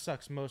of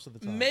sucks most of the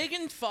time.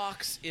 Megan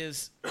Fox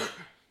is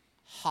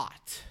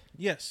hot.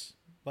 Yes,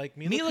 like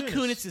Mila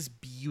Kunis is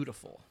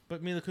beautiful,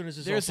 but Mila Kunis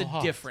is there's also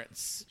hot. There's a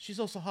difference. She's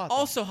also hot.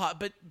 Also hot,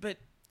 but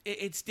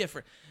it's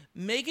different.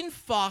 Megan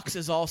Fox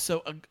is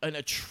also an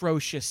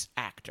atrocious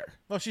actor.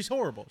 Oh, she's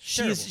horrible.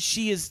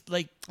 She is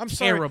like I'm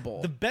terrible.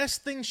 sorry. The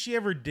best thing she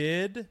ever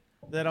did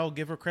that I'll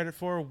give her credit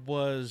for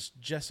was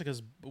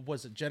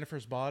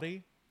Jennifer's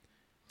Body?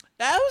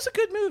 That was a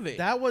good movie.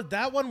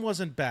 That one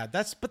wasn't bad.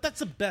 That's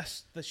the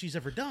best that she's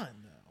ever done,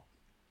 though.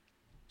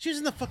 She was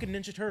in the fucking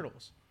Ninja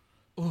Turtles.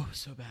 Oh,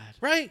 so bad.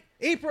 Right?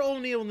 April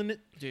O'Neil in the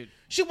Dude.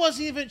 She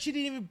didn't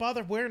even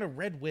bother wearing a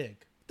red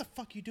wig. What the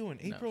fuck you doing?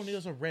 April No.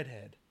 O'Neil's a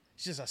redhead.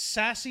 She's a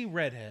sassy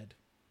redhead.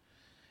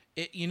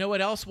 You know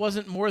what else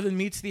wasn't more than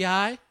meets the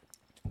eye?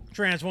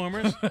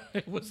 Transformers.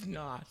 It was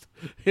not.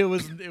 It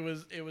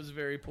was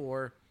very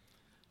poor.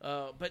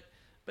 But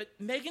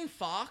Megan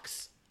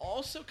Fox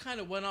also kind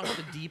of went off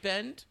the deep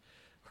end.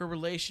 Her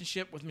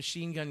relationship with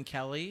Machine Gun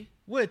Kelly.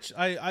 Which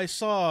I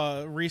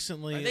saw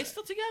recently. Are they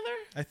still together?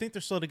 I think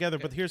they're still together.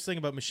 Okay. But here's the thing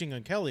about Machine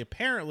Gun Kelly.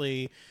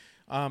 Apparently,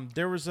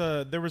 there was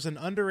an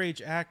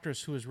underage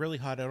actress who was really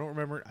hot. I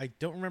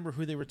don't remember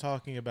who they were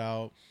talking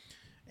about.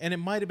 And it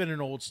might have been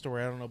an old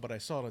story. I don't know, but I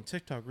saw it on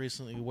TikTok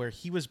recently where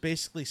he was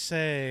basically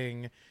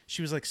saying,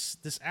 she was like,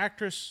 this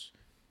actress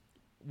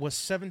was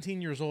 17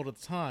 years old at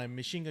the time.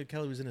 Machine Gun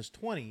Kelly was in his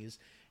 20s.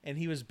 And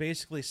he was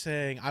basically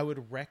saying, I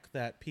would wreck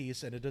that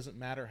piece, and it doesn't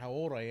matter how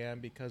old I am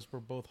because we're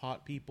both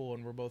hot people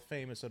and we're both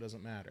famous, so it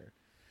doesn't matter.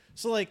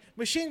 So, like,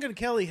 Machine Gun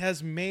Kelly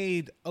has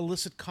made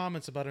illicit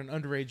comments about an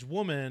underage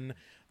woman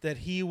that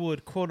he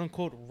would,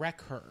 quote-unquote,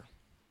 wreck her.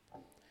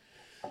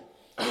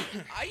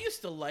 I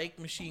used to like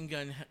Machine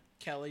Gun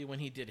Kelly when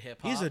he did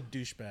hip-hop. He's a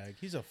douchebag.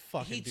 He's a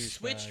fucking douchebag. He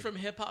switched from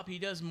hip-hop. He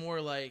does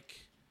more like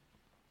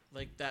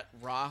that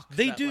rock.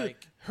 They that, do.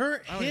 Like, I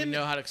don't even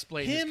know how to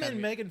explain him this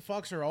and Megan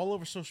Fox are all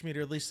over social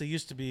media, or at least they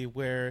used to be,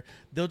 where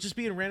they'll just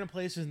be in random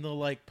places and they'll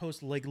like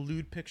post like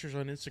lewd pictures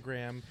on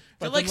Instagram.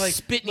 They're like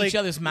spit in each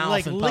other's mouth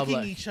like in licking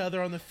public. each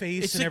other on the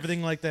face It's and like-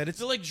 everything like that.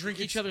 They like drink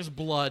each other's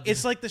blood.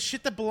 It's like the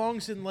shit that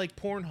belongs in like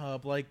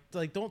Pornhub. Like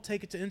don't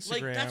take it to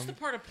Instagram. like that's the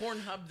part of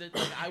Pornhub that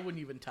like, I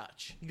wouldn't even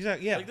touch.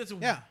 Exactly. Yeah. Like that's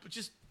yeah.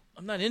 just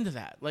I'm not into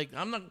that. Like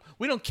I'm not.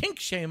 We don't kink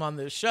shame on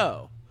this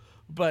show,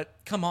 but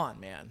come on,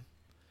 man.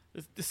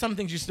 There's some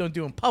things you just don't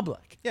do in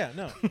public. Yeah.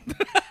 No.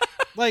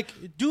 Like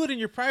do it in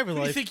your private Who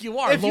do life. you think you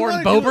are, If you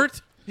Lauren wanna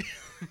Boebert?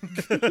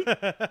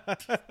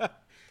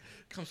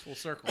 Comes full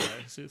circle.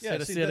 Right? See what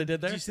I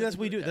did there? You see, that's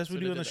what we do. That's what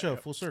we do on the show.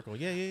 There. Full circle.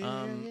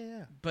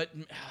 Yeah. But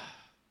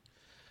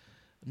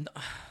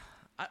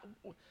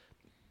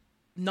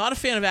not a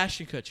fan of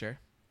Ashton Kutcher.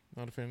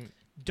 Not a fan.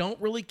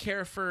 Don't really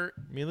care for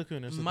Mila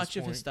Kunis. much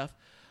of his stuff.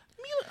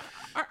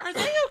 Are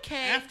they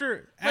okay?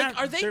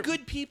 Are they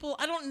good people?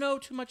 I don't know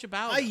too much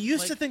about them. I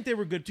used to think they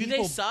were good people.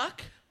 Do they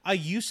suck? I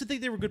used to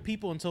think they were good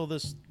people until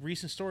this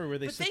recent story where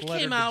they sent the letter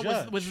to came the out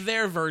judge. with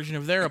their version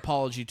of their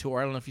apology tour.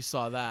 I don't know if you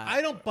saw that.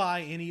 I don't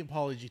buy any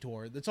apology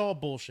tour. It's all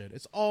bullshit.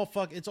 It's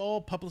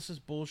all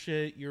publicist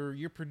bullshit.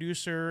 Your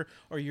producer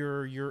or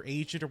your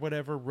agent or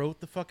whatever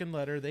wrote the fucking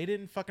letter. They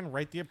didn't fucking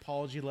write the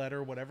apology letter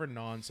or whatever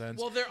nonsense.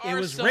 Well, it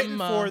was written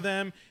for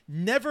them.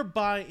 Never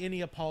buy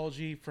any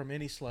apology from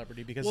any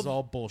celebrity because it's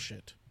all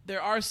bullshit. There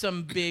are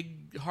some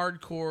big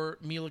hardcore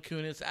Mila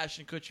Kunis,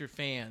 Ashton Kutcher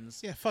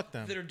fans. Yeah, fuck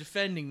them. That are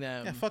defending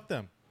them. Yeah, fuck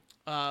them.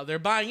 They're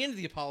buying into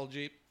the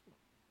apology,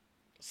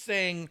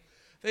 saying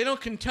they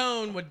don't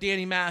condone what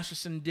Danny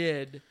Masterson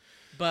did,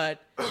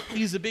 but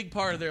he's a big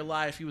part of their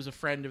life. He was a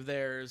friend of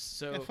theirs,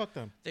 so Yeah, fuck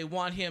them. They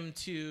want him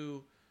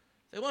to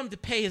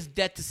pay his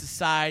debt to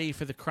society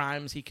for the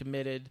crimes he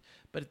committed,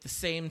 but at the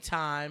same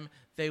time,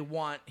 they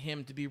want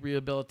him to be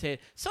rehabilitated.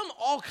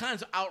 All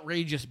kinds of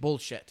outrageous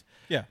bullshit.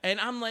 Yeah. And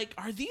I'm like,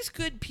 are these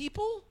good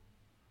people?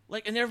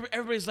 Like, and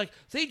everybody's like,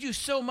 they do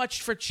so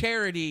much for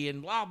charity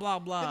and blah blah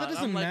blah.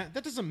 Yeah,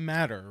 that doesn't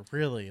matter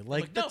really.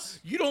 Like no,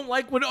 you don't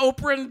like when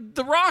Oprah and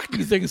The Rock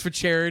do things for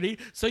charity,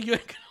 so you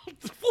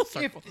full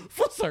circle.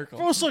 We're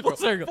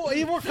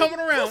coming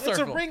around. It's a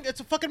circle. ring. It's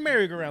a fucking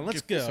merry-go-round.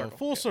 Let's Full go. circle.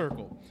 Full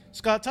circle.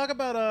 Scott, talk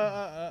about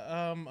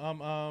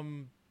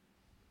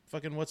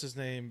fucking what's his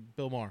name?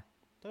 Bill Maher.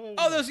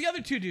 Oh, those are the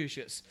other two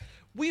douches.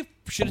 We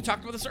should have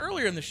talked about this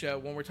earlier in the show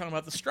when we're talking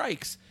about the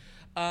strikes.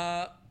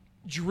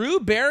 Drew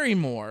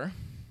Barrymore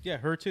Yeah,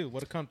 her too.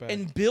 What a cunt bag.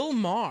 and Bill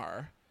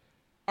Maher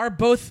are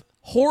both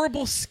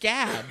horrible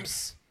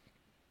scabs.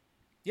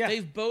 Yeah.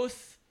 They've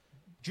both.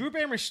 Drew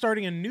Barrymore's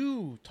starting a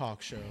new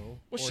talk show. Well,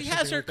 or she something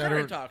has her like that,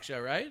 current or- talk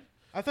show, right?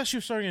 I thought she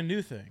was starting a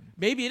new thing.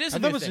 Maybe it is. I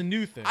thought it was a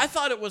new thing. I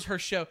thought it was her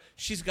show.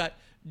 She's got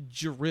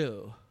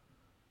Drew.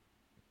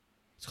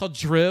 It's called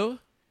Drew.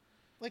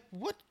 Like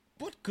what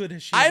good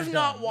has she I've ever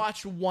not done?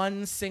 watched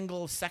one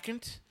single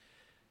second.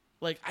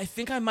 Like, I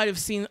think I might have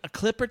seen a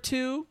clip or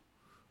two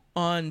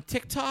on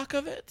TikTok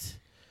of it.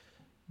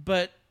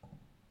 But,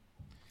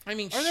 I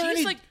mean, Are there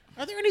she's any,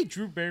 are there any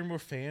Drew Barrymore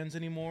fans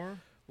anymore?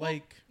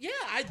 Like, yeah,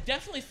 I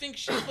definitely think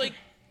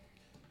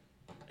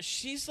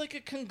she's like a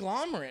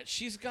conglomerate.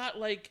 She's got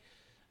like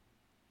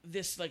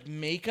this like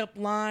makeup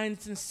line.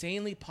 It's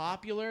insanely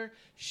popular.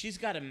 She's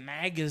got a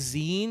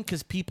magazine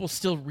because people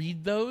still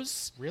read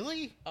those.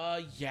 really?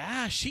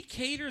 Yeah, she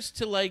caters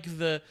to like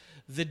the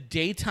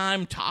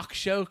daytime talk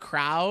show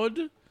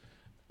crowd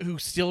who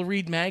still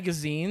read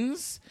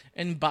magazines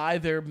and buy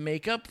their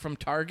makeup from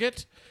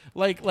Target.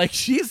 Like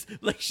she's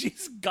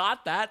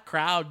got that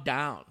crowd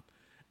down.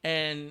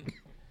 And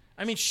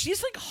I mean,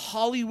 she's like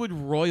Hollywood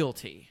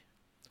royalty.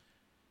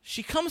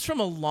 She comes from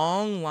a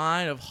long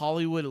line of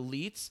Hollywood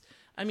elites.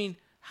 I mean,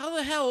 how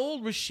the hell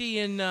old was she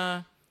in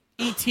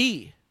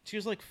E.T.? She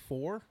was like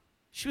 4.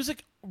 She was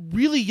like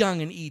really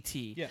young in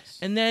E.T. Yes.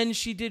 And then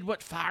she did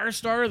what,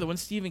 Firestarter, the one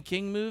Stephen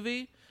King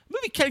movie? The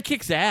movie kind of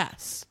kicks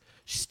ass.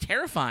 She's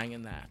terrifying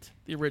in that.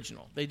 The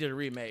original. They did a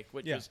remake,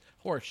 which was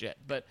horseshit.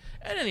 But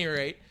at any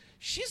rate,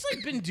 she's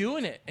like been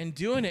doing it and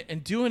doing it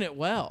and doing it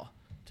well.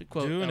 To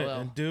quote doing LL. it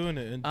and doing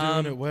it and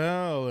doing it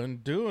well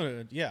and doing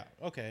it. Yeah,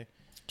 okay.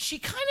 She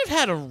kind of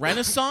had a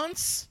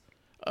renaissance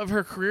of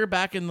her career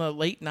back in the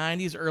late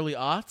 90s, early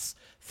aughts,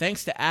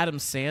 thanks to Adam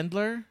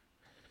Sandler.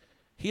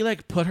 He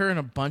like put her in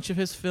a bunch of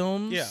his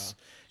films. Yeah.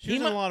 She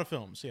was in a lot of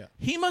films, yeah.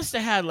 He must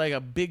have had like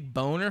a big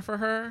boner for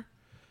her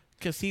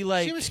because he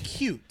like... She was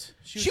cute.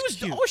 She was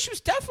cute. Oh, she was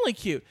definitely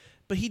cute.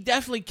 But he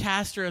definitely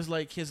cast her as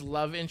like his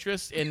love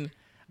interest in,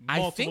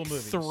 Multiple I think,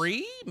 movies.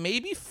 3,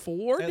 maybe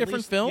 4 At different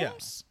least,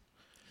 films.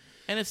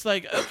 And it's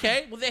like,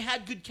 okay, well, they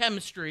had good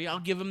chemistry. I'll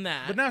give them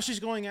that. But now she's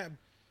going at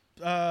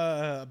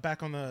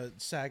back on the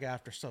SAG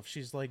after stuff.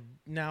 She's like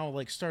now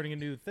like starting a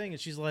new thing, and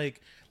she's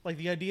like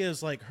the idea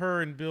is like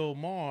her and Bill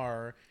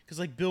Maher, because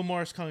like Bill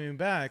Maher's coming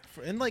back,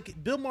 and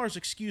like Bill Maher's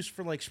excuse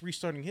for like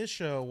restarting his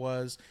show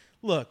was,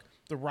 look,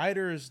 the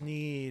writers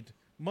need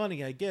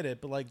money, I get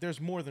it, but like there's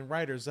more than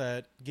writers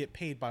that get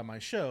paid by my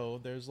show.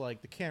 There's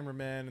like the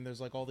cameraman, and there's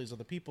like all these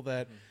other people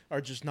that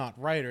are just not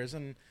writers,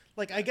 and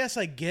like I guess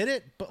I get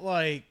it, but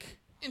like.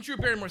 And Drew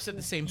Barrymore said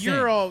the same thing.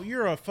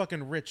 You're a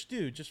fucking rich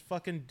dude. Just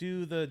fucking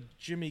do the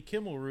Jimmy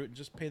Kimmel route and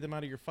just pay them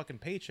out of your fucking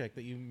paycheck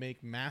that you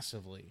make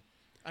massively.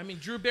 I mean,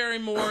 Drew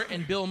Barrymore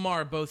and Bill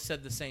Maher both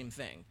said the same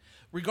thing.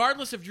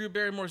 Regardless if Drew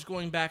Barrymore's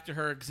going back to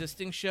her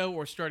existing show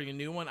or starting a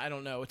new one, I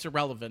don't know. It's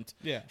irrelevant.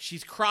 Yeah.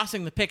 She's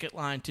crossing the picket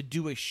line to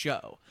do a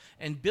show.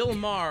 And Bill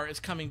Maher is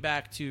coming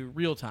back to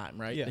Real Time,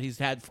 right? Yeah. That he's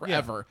had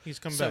forever. Yeah, he's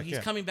come so back, he's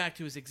yeah. coming back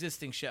to his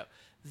existing show.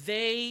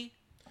 They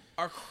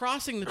are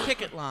crossing the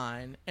picket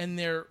line, and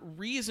their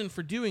reason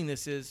for doing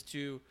this is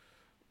to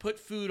put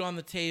food on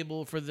the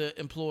table for the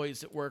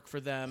employees that work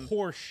for them.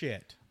 Horse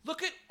shit.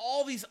 Look at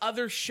all these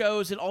other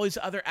shows and all these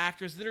other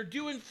actors that are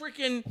doing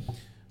freaking,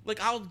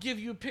 like, I'll give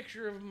you a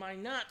picture of my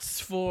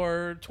nuts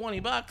for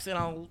 $20 and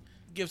I'll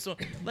give some,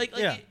 like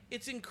Yeah.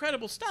 it's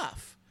incredible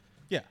stuff.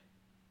 Yeah.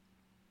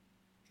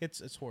 It's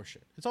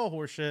horseshit. It's all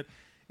horseshit.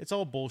 It's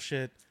all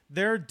bullshit.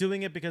 They're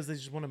doing it because they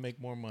just want to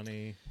make more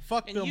money.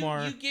 Fuck And Bill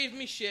Maher. you gave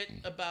me shit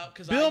about,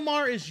 because Bill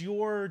Maher is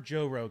your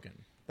Joe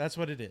Rogan. That's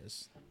what it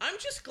is. I'm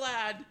just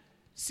glad.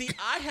 See,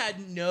 I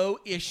had no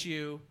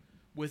issue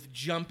with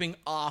jumping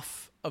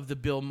off of the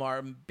Bill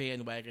Maher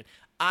bandwagon.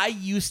 I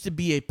used to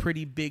be a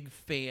pretty big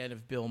fan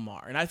of Bill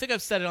Maher, and I think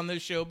I've said it on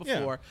this show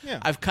before. Yeah.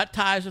 I've cut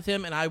ties with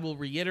him, and I will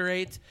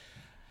reiterate.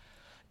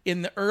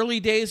 In the early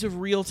days of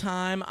Real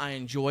Time, I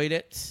enjoyed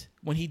it.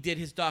 When he did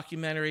his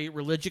documentary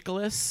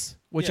Religiculous,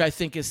 which Yeah. I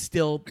think is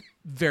still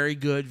very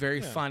good, very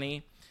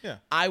funny. Yeah.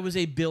 I was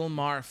a Bill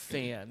Maher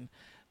fan.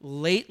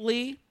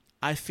 Lately,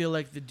 I feel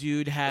like the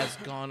dude has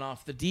gone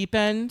off the deep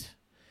end.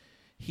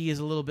 He is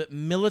a little bit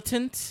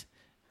militant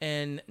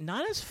and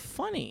not as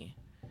funny.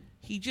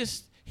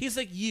 He's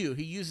like you.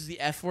 He uses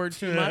the F word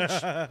too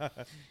much.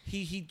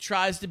 He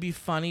tries to be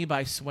funny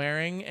by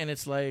swearing, and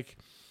it's like,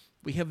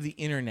 we have the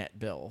internet,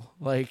 Bill.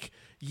 Like,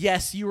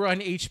 yes, you were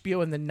on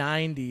HBO in the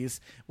 90s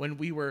when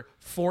we were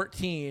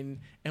 14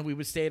 and we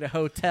would stay at a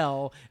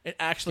hotel and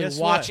actually Guess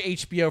watch what?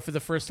 HBO for the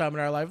first time in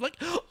our life. Like,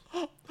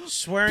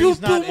 Swearing's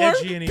not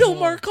edgy anymore. Bill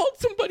Maher called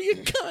somebody a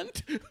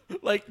cunt.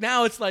 Like,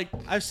 now it's like,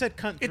 I've said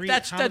cunt how many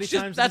that's times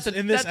just-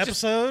 in this that's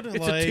just- episode? it's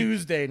Like, a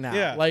Tuesday now.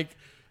 Yeah. Like,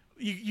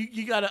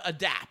 you gotta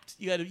adapt.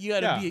 You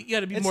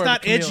gotta be it's more.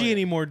 not of a edgy chameleon.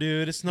 anymore,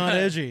 dude. It's not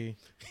edgy.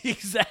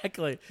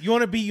 Exactly. You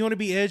want to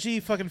be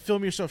edgy? Fucking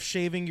film yourself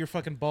shaving your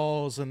fucking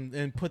balls and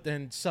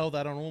sell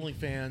that on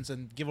OnlyFans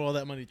and give all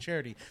that money to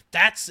charity.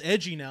 That's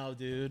edgy now,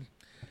 dude.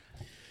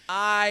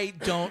 I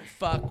don't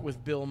fuck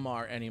with Bill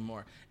Maher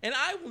anymore, and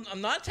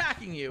I'm not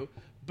attacking you,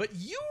 but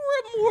you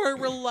were more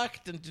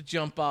reluctant to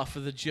jump off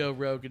of the Joe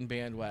Rogan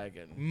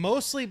bandwagon.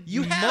 Mostly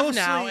You have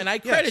now, and I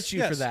credit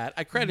you for that.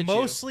 I credit you.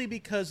 Mostly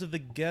because of the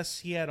guests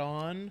he had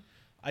on.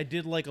 I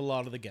did like a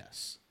lot of the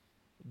guests.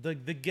 The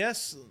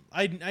guests,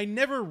 I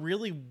never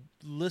really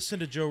listened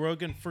to Joe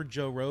Rogan for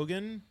Joe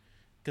Rogan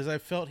because I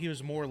felt he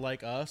was more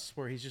like us,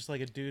 where he's just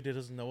like a dude who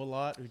doesn't know a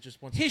lot, who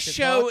just wants His to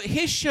show talk.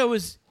 his show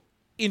is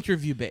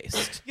interview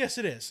based. Yes,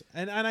 it is,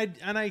 and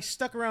I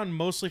stuck around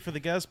mostly for the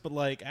guests, but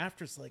like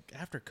after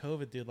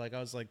COVID, dude, like I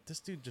was like,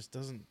 this dude just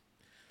doesn't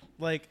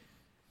like.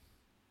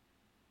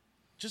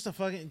 Just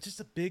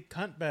a big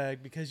cunt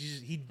bag because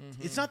he.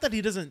 It's not that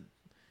he doesn't.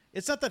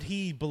 It's not that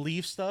he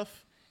believes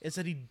stuff. It's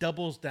that he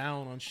doubles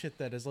down on shit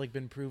that has like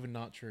been proven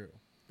not true.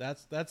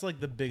 That's like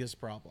the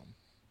biggest problem.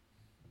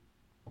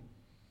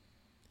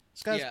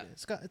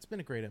 It's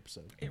been a great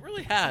episode. It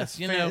really has.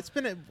 It's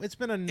been a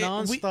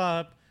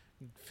nonstop,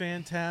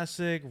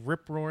 fantastic,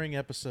 rip roaring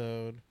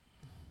episode.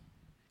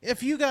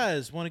 If you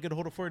guys want to get a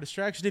hold of For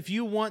Distraction, if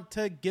you want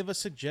to give us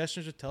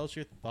suggestions or tell us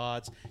your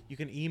thoughts, you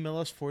can email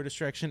us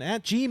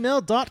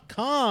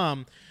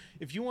fordistraction@gmail.com.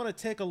 If you want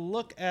to take a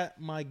look at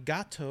my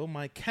gato,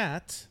 my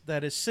cat,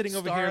 that is sitting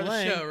over here Star of the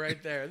laying, show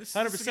right there. This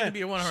 100%. is going to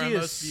be one of our She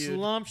most is viewed.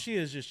 slumped. She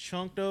is just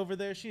chunked over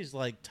there. She's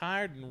like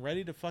tired and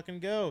ready to fucking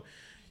go.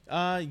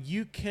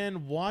 You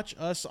can watch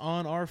us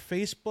on our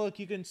Facebook.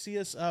 You can see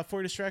us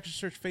For Distraction.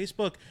 Search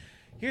Facebook.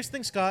 Here's the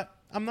thing, Scott.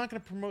 I'm not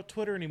going to promote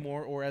Twitter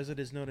anymore, or as it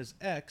is known as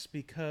X,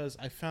 because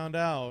I found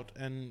out,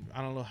 and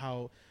I don't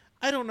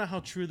know how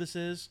true this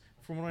is.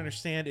 From what I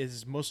understand, it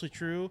is mostly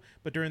true.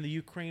 But during the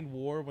Ukraine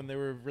war, when they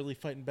were really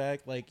fighting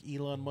back, like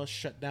Elon Musk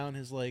shut down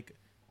his like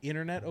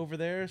internet over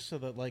there so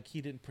that like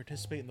he didn't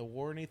participate in the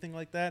war or anything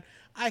like that.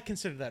 I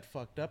consider that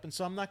fucked up, and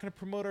so I'm not going to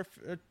promote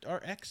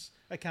our X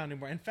account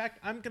anymore. In fact,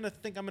 I'm going to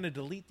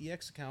delete the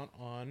X account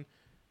on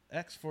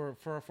X for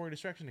our For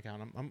Distraction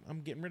account.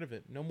 I'm getting rid of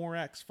it. No more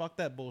X. Fuck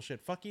that bullshit.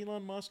 Fuck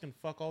Elon Musk and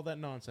fuck all that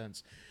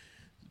nonsense.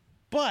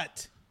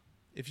 But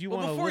if you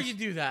want to, before you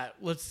do that,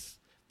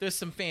 there's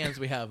some fans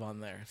we have on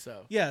there.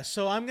 So yeah,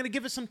 so I'm gonna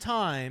give it some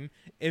time.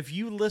 If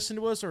you listen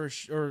to us or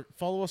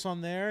follow us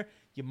on there,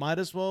 you might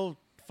as well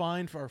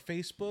find our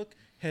Facebook.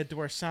 Head to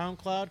our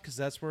SoundCloud, because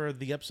that's where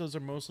the episodes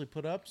are mostly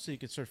put up. So you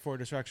can search For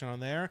Distraction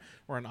on there.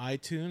 We're on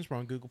iTunes. We're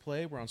on Google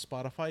Play. We're on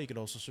Spotify. You can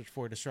also search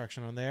For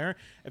Distraction on there.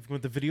 If you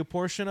want the video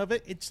portion of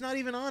it, it's not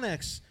even on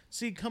X.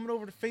 So you come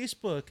over to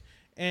Facebook,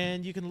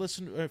 and you can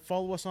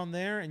follow us on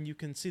there, and you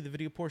can see the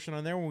video portion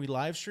on there when we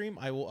live stream.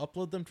 I will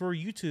upload them to our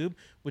YouTube,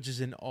 which is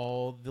the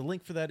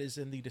link for that is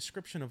in the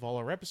description of all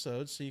our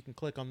episodes. So you can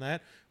click on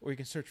that, or you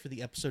can search for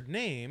the episode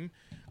name.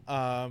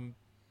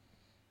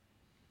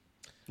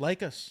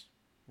 Like us.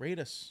 Rate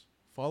us,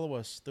 follow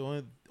us.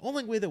 The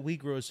only way that we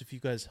grow is if you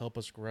guys help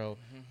us grow.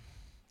 Mm-hmm.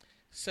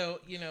 So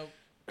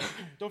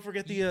don't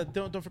forget the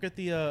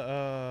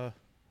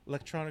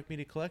Electronic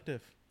Media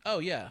Collective. Oh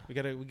yeah, we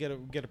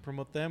gotta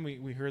promote them.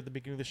 We heard at the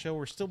beginning of the show.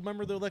 We're still a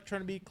member of the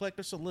Electronic Media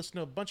Collective, so listen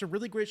to a bunch of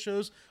really great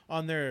shows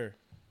on there.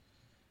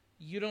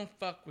 You don't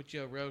fuck with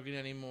Joe Rogan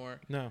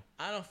anymore. No,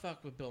 I don't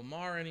fuck with Bill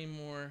Maher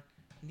anymore.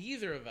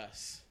 Neither of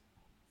us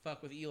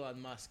fuck with Elon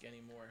Musk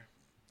anymore.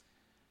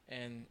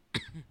 And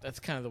that's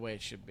kind of the way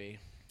it should be.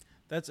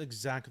 That's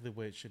exactly the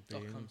way it should be.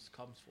 It all comes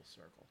full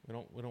circle. We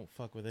don't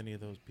fuck with any of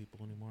those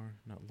people anymore.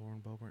 Not Lauren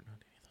Boebert,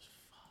 not any of those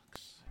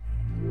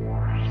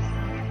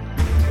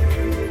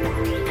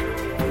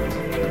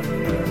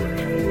fucks.